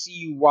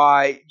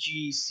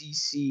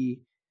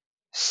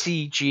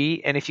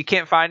 9CYGCCCG, and if you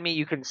can't find me,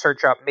 you can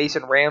search up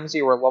Mason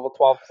Ramsey or Level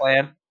 12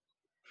 Clan.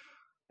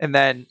 And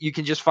then you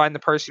can just find the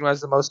person who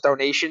has the most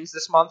donations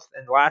this month,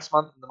 and last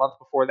month, and the month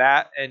before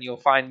that, and you'll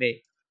find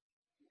me.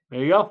 There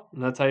you go.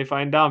 And that's how you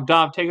find Dom.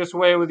 Dom, take us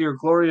away with your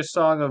glorious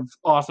song of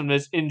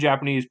awesomeness in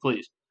Japanese,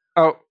 please.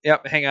 Oh,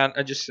 yep. Hang on.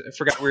 I just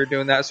forgot we were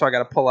doing that, so I got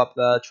to pull up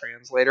the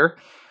translator.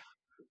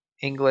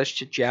 English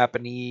to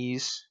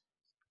Japanese.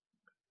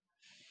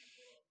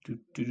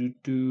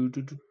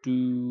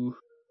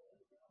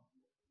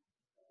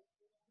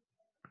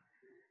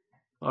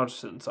 I'll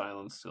just sit in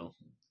silence still.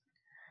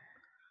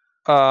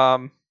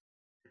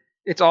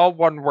 It's all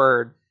one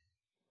word.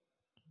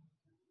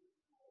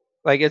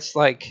 It's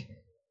like...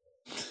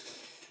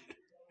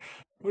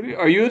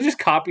 Are you just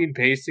copy and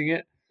pasting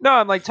it? No,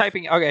 I'm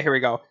typing. Okay, here we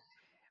go.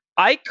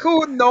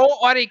 Aiku no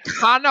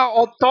orikana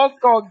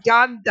otoko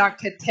ganda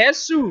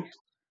ketesu.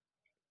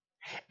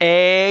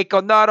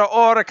 Eiko naro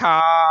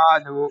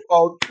orikanu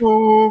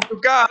otoko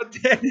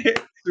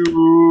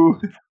gandesu.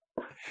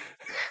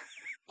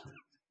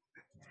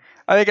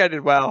 I think I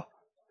did well.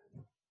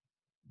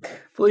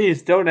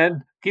 Please, don't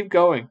end. Keep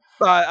going.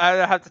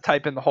 I have to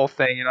type in the whole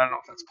thing, and I don't know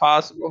if that's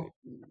possible.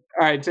 All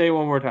right, say it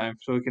one more time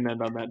so we can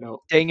end on that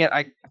note. Dang it,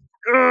 I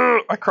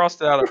crossed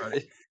it out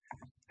already.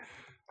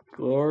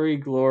 Glory,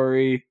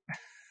 glory.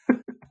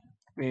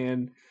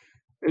 Man,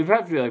 it would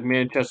have to be like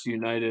Manchester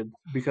United,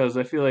 because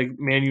I feel like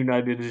Man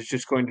United is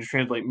just going to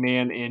translate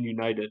man and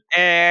United.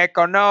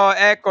 Eko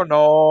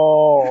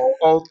no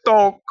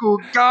otoku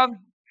gan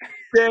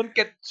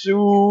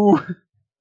denketsu.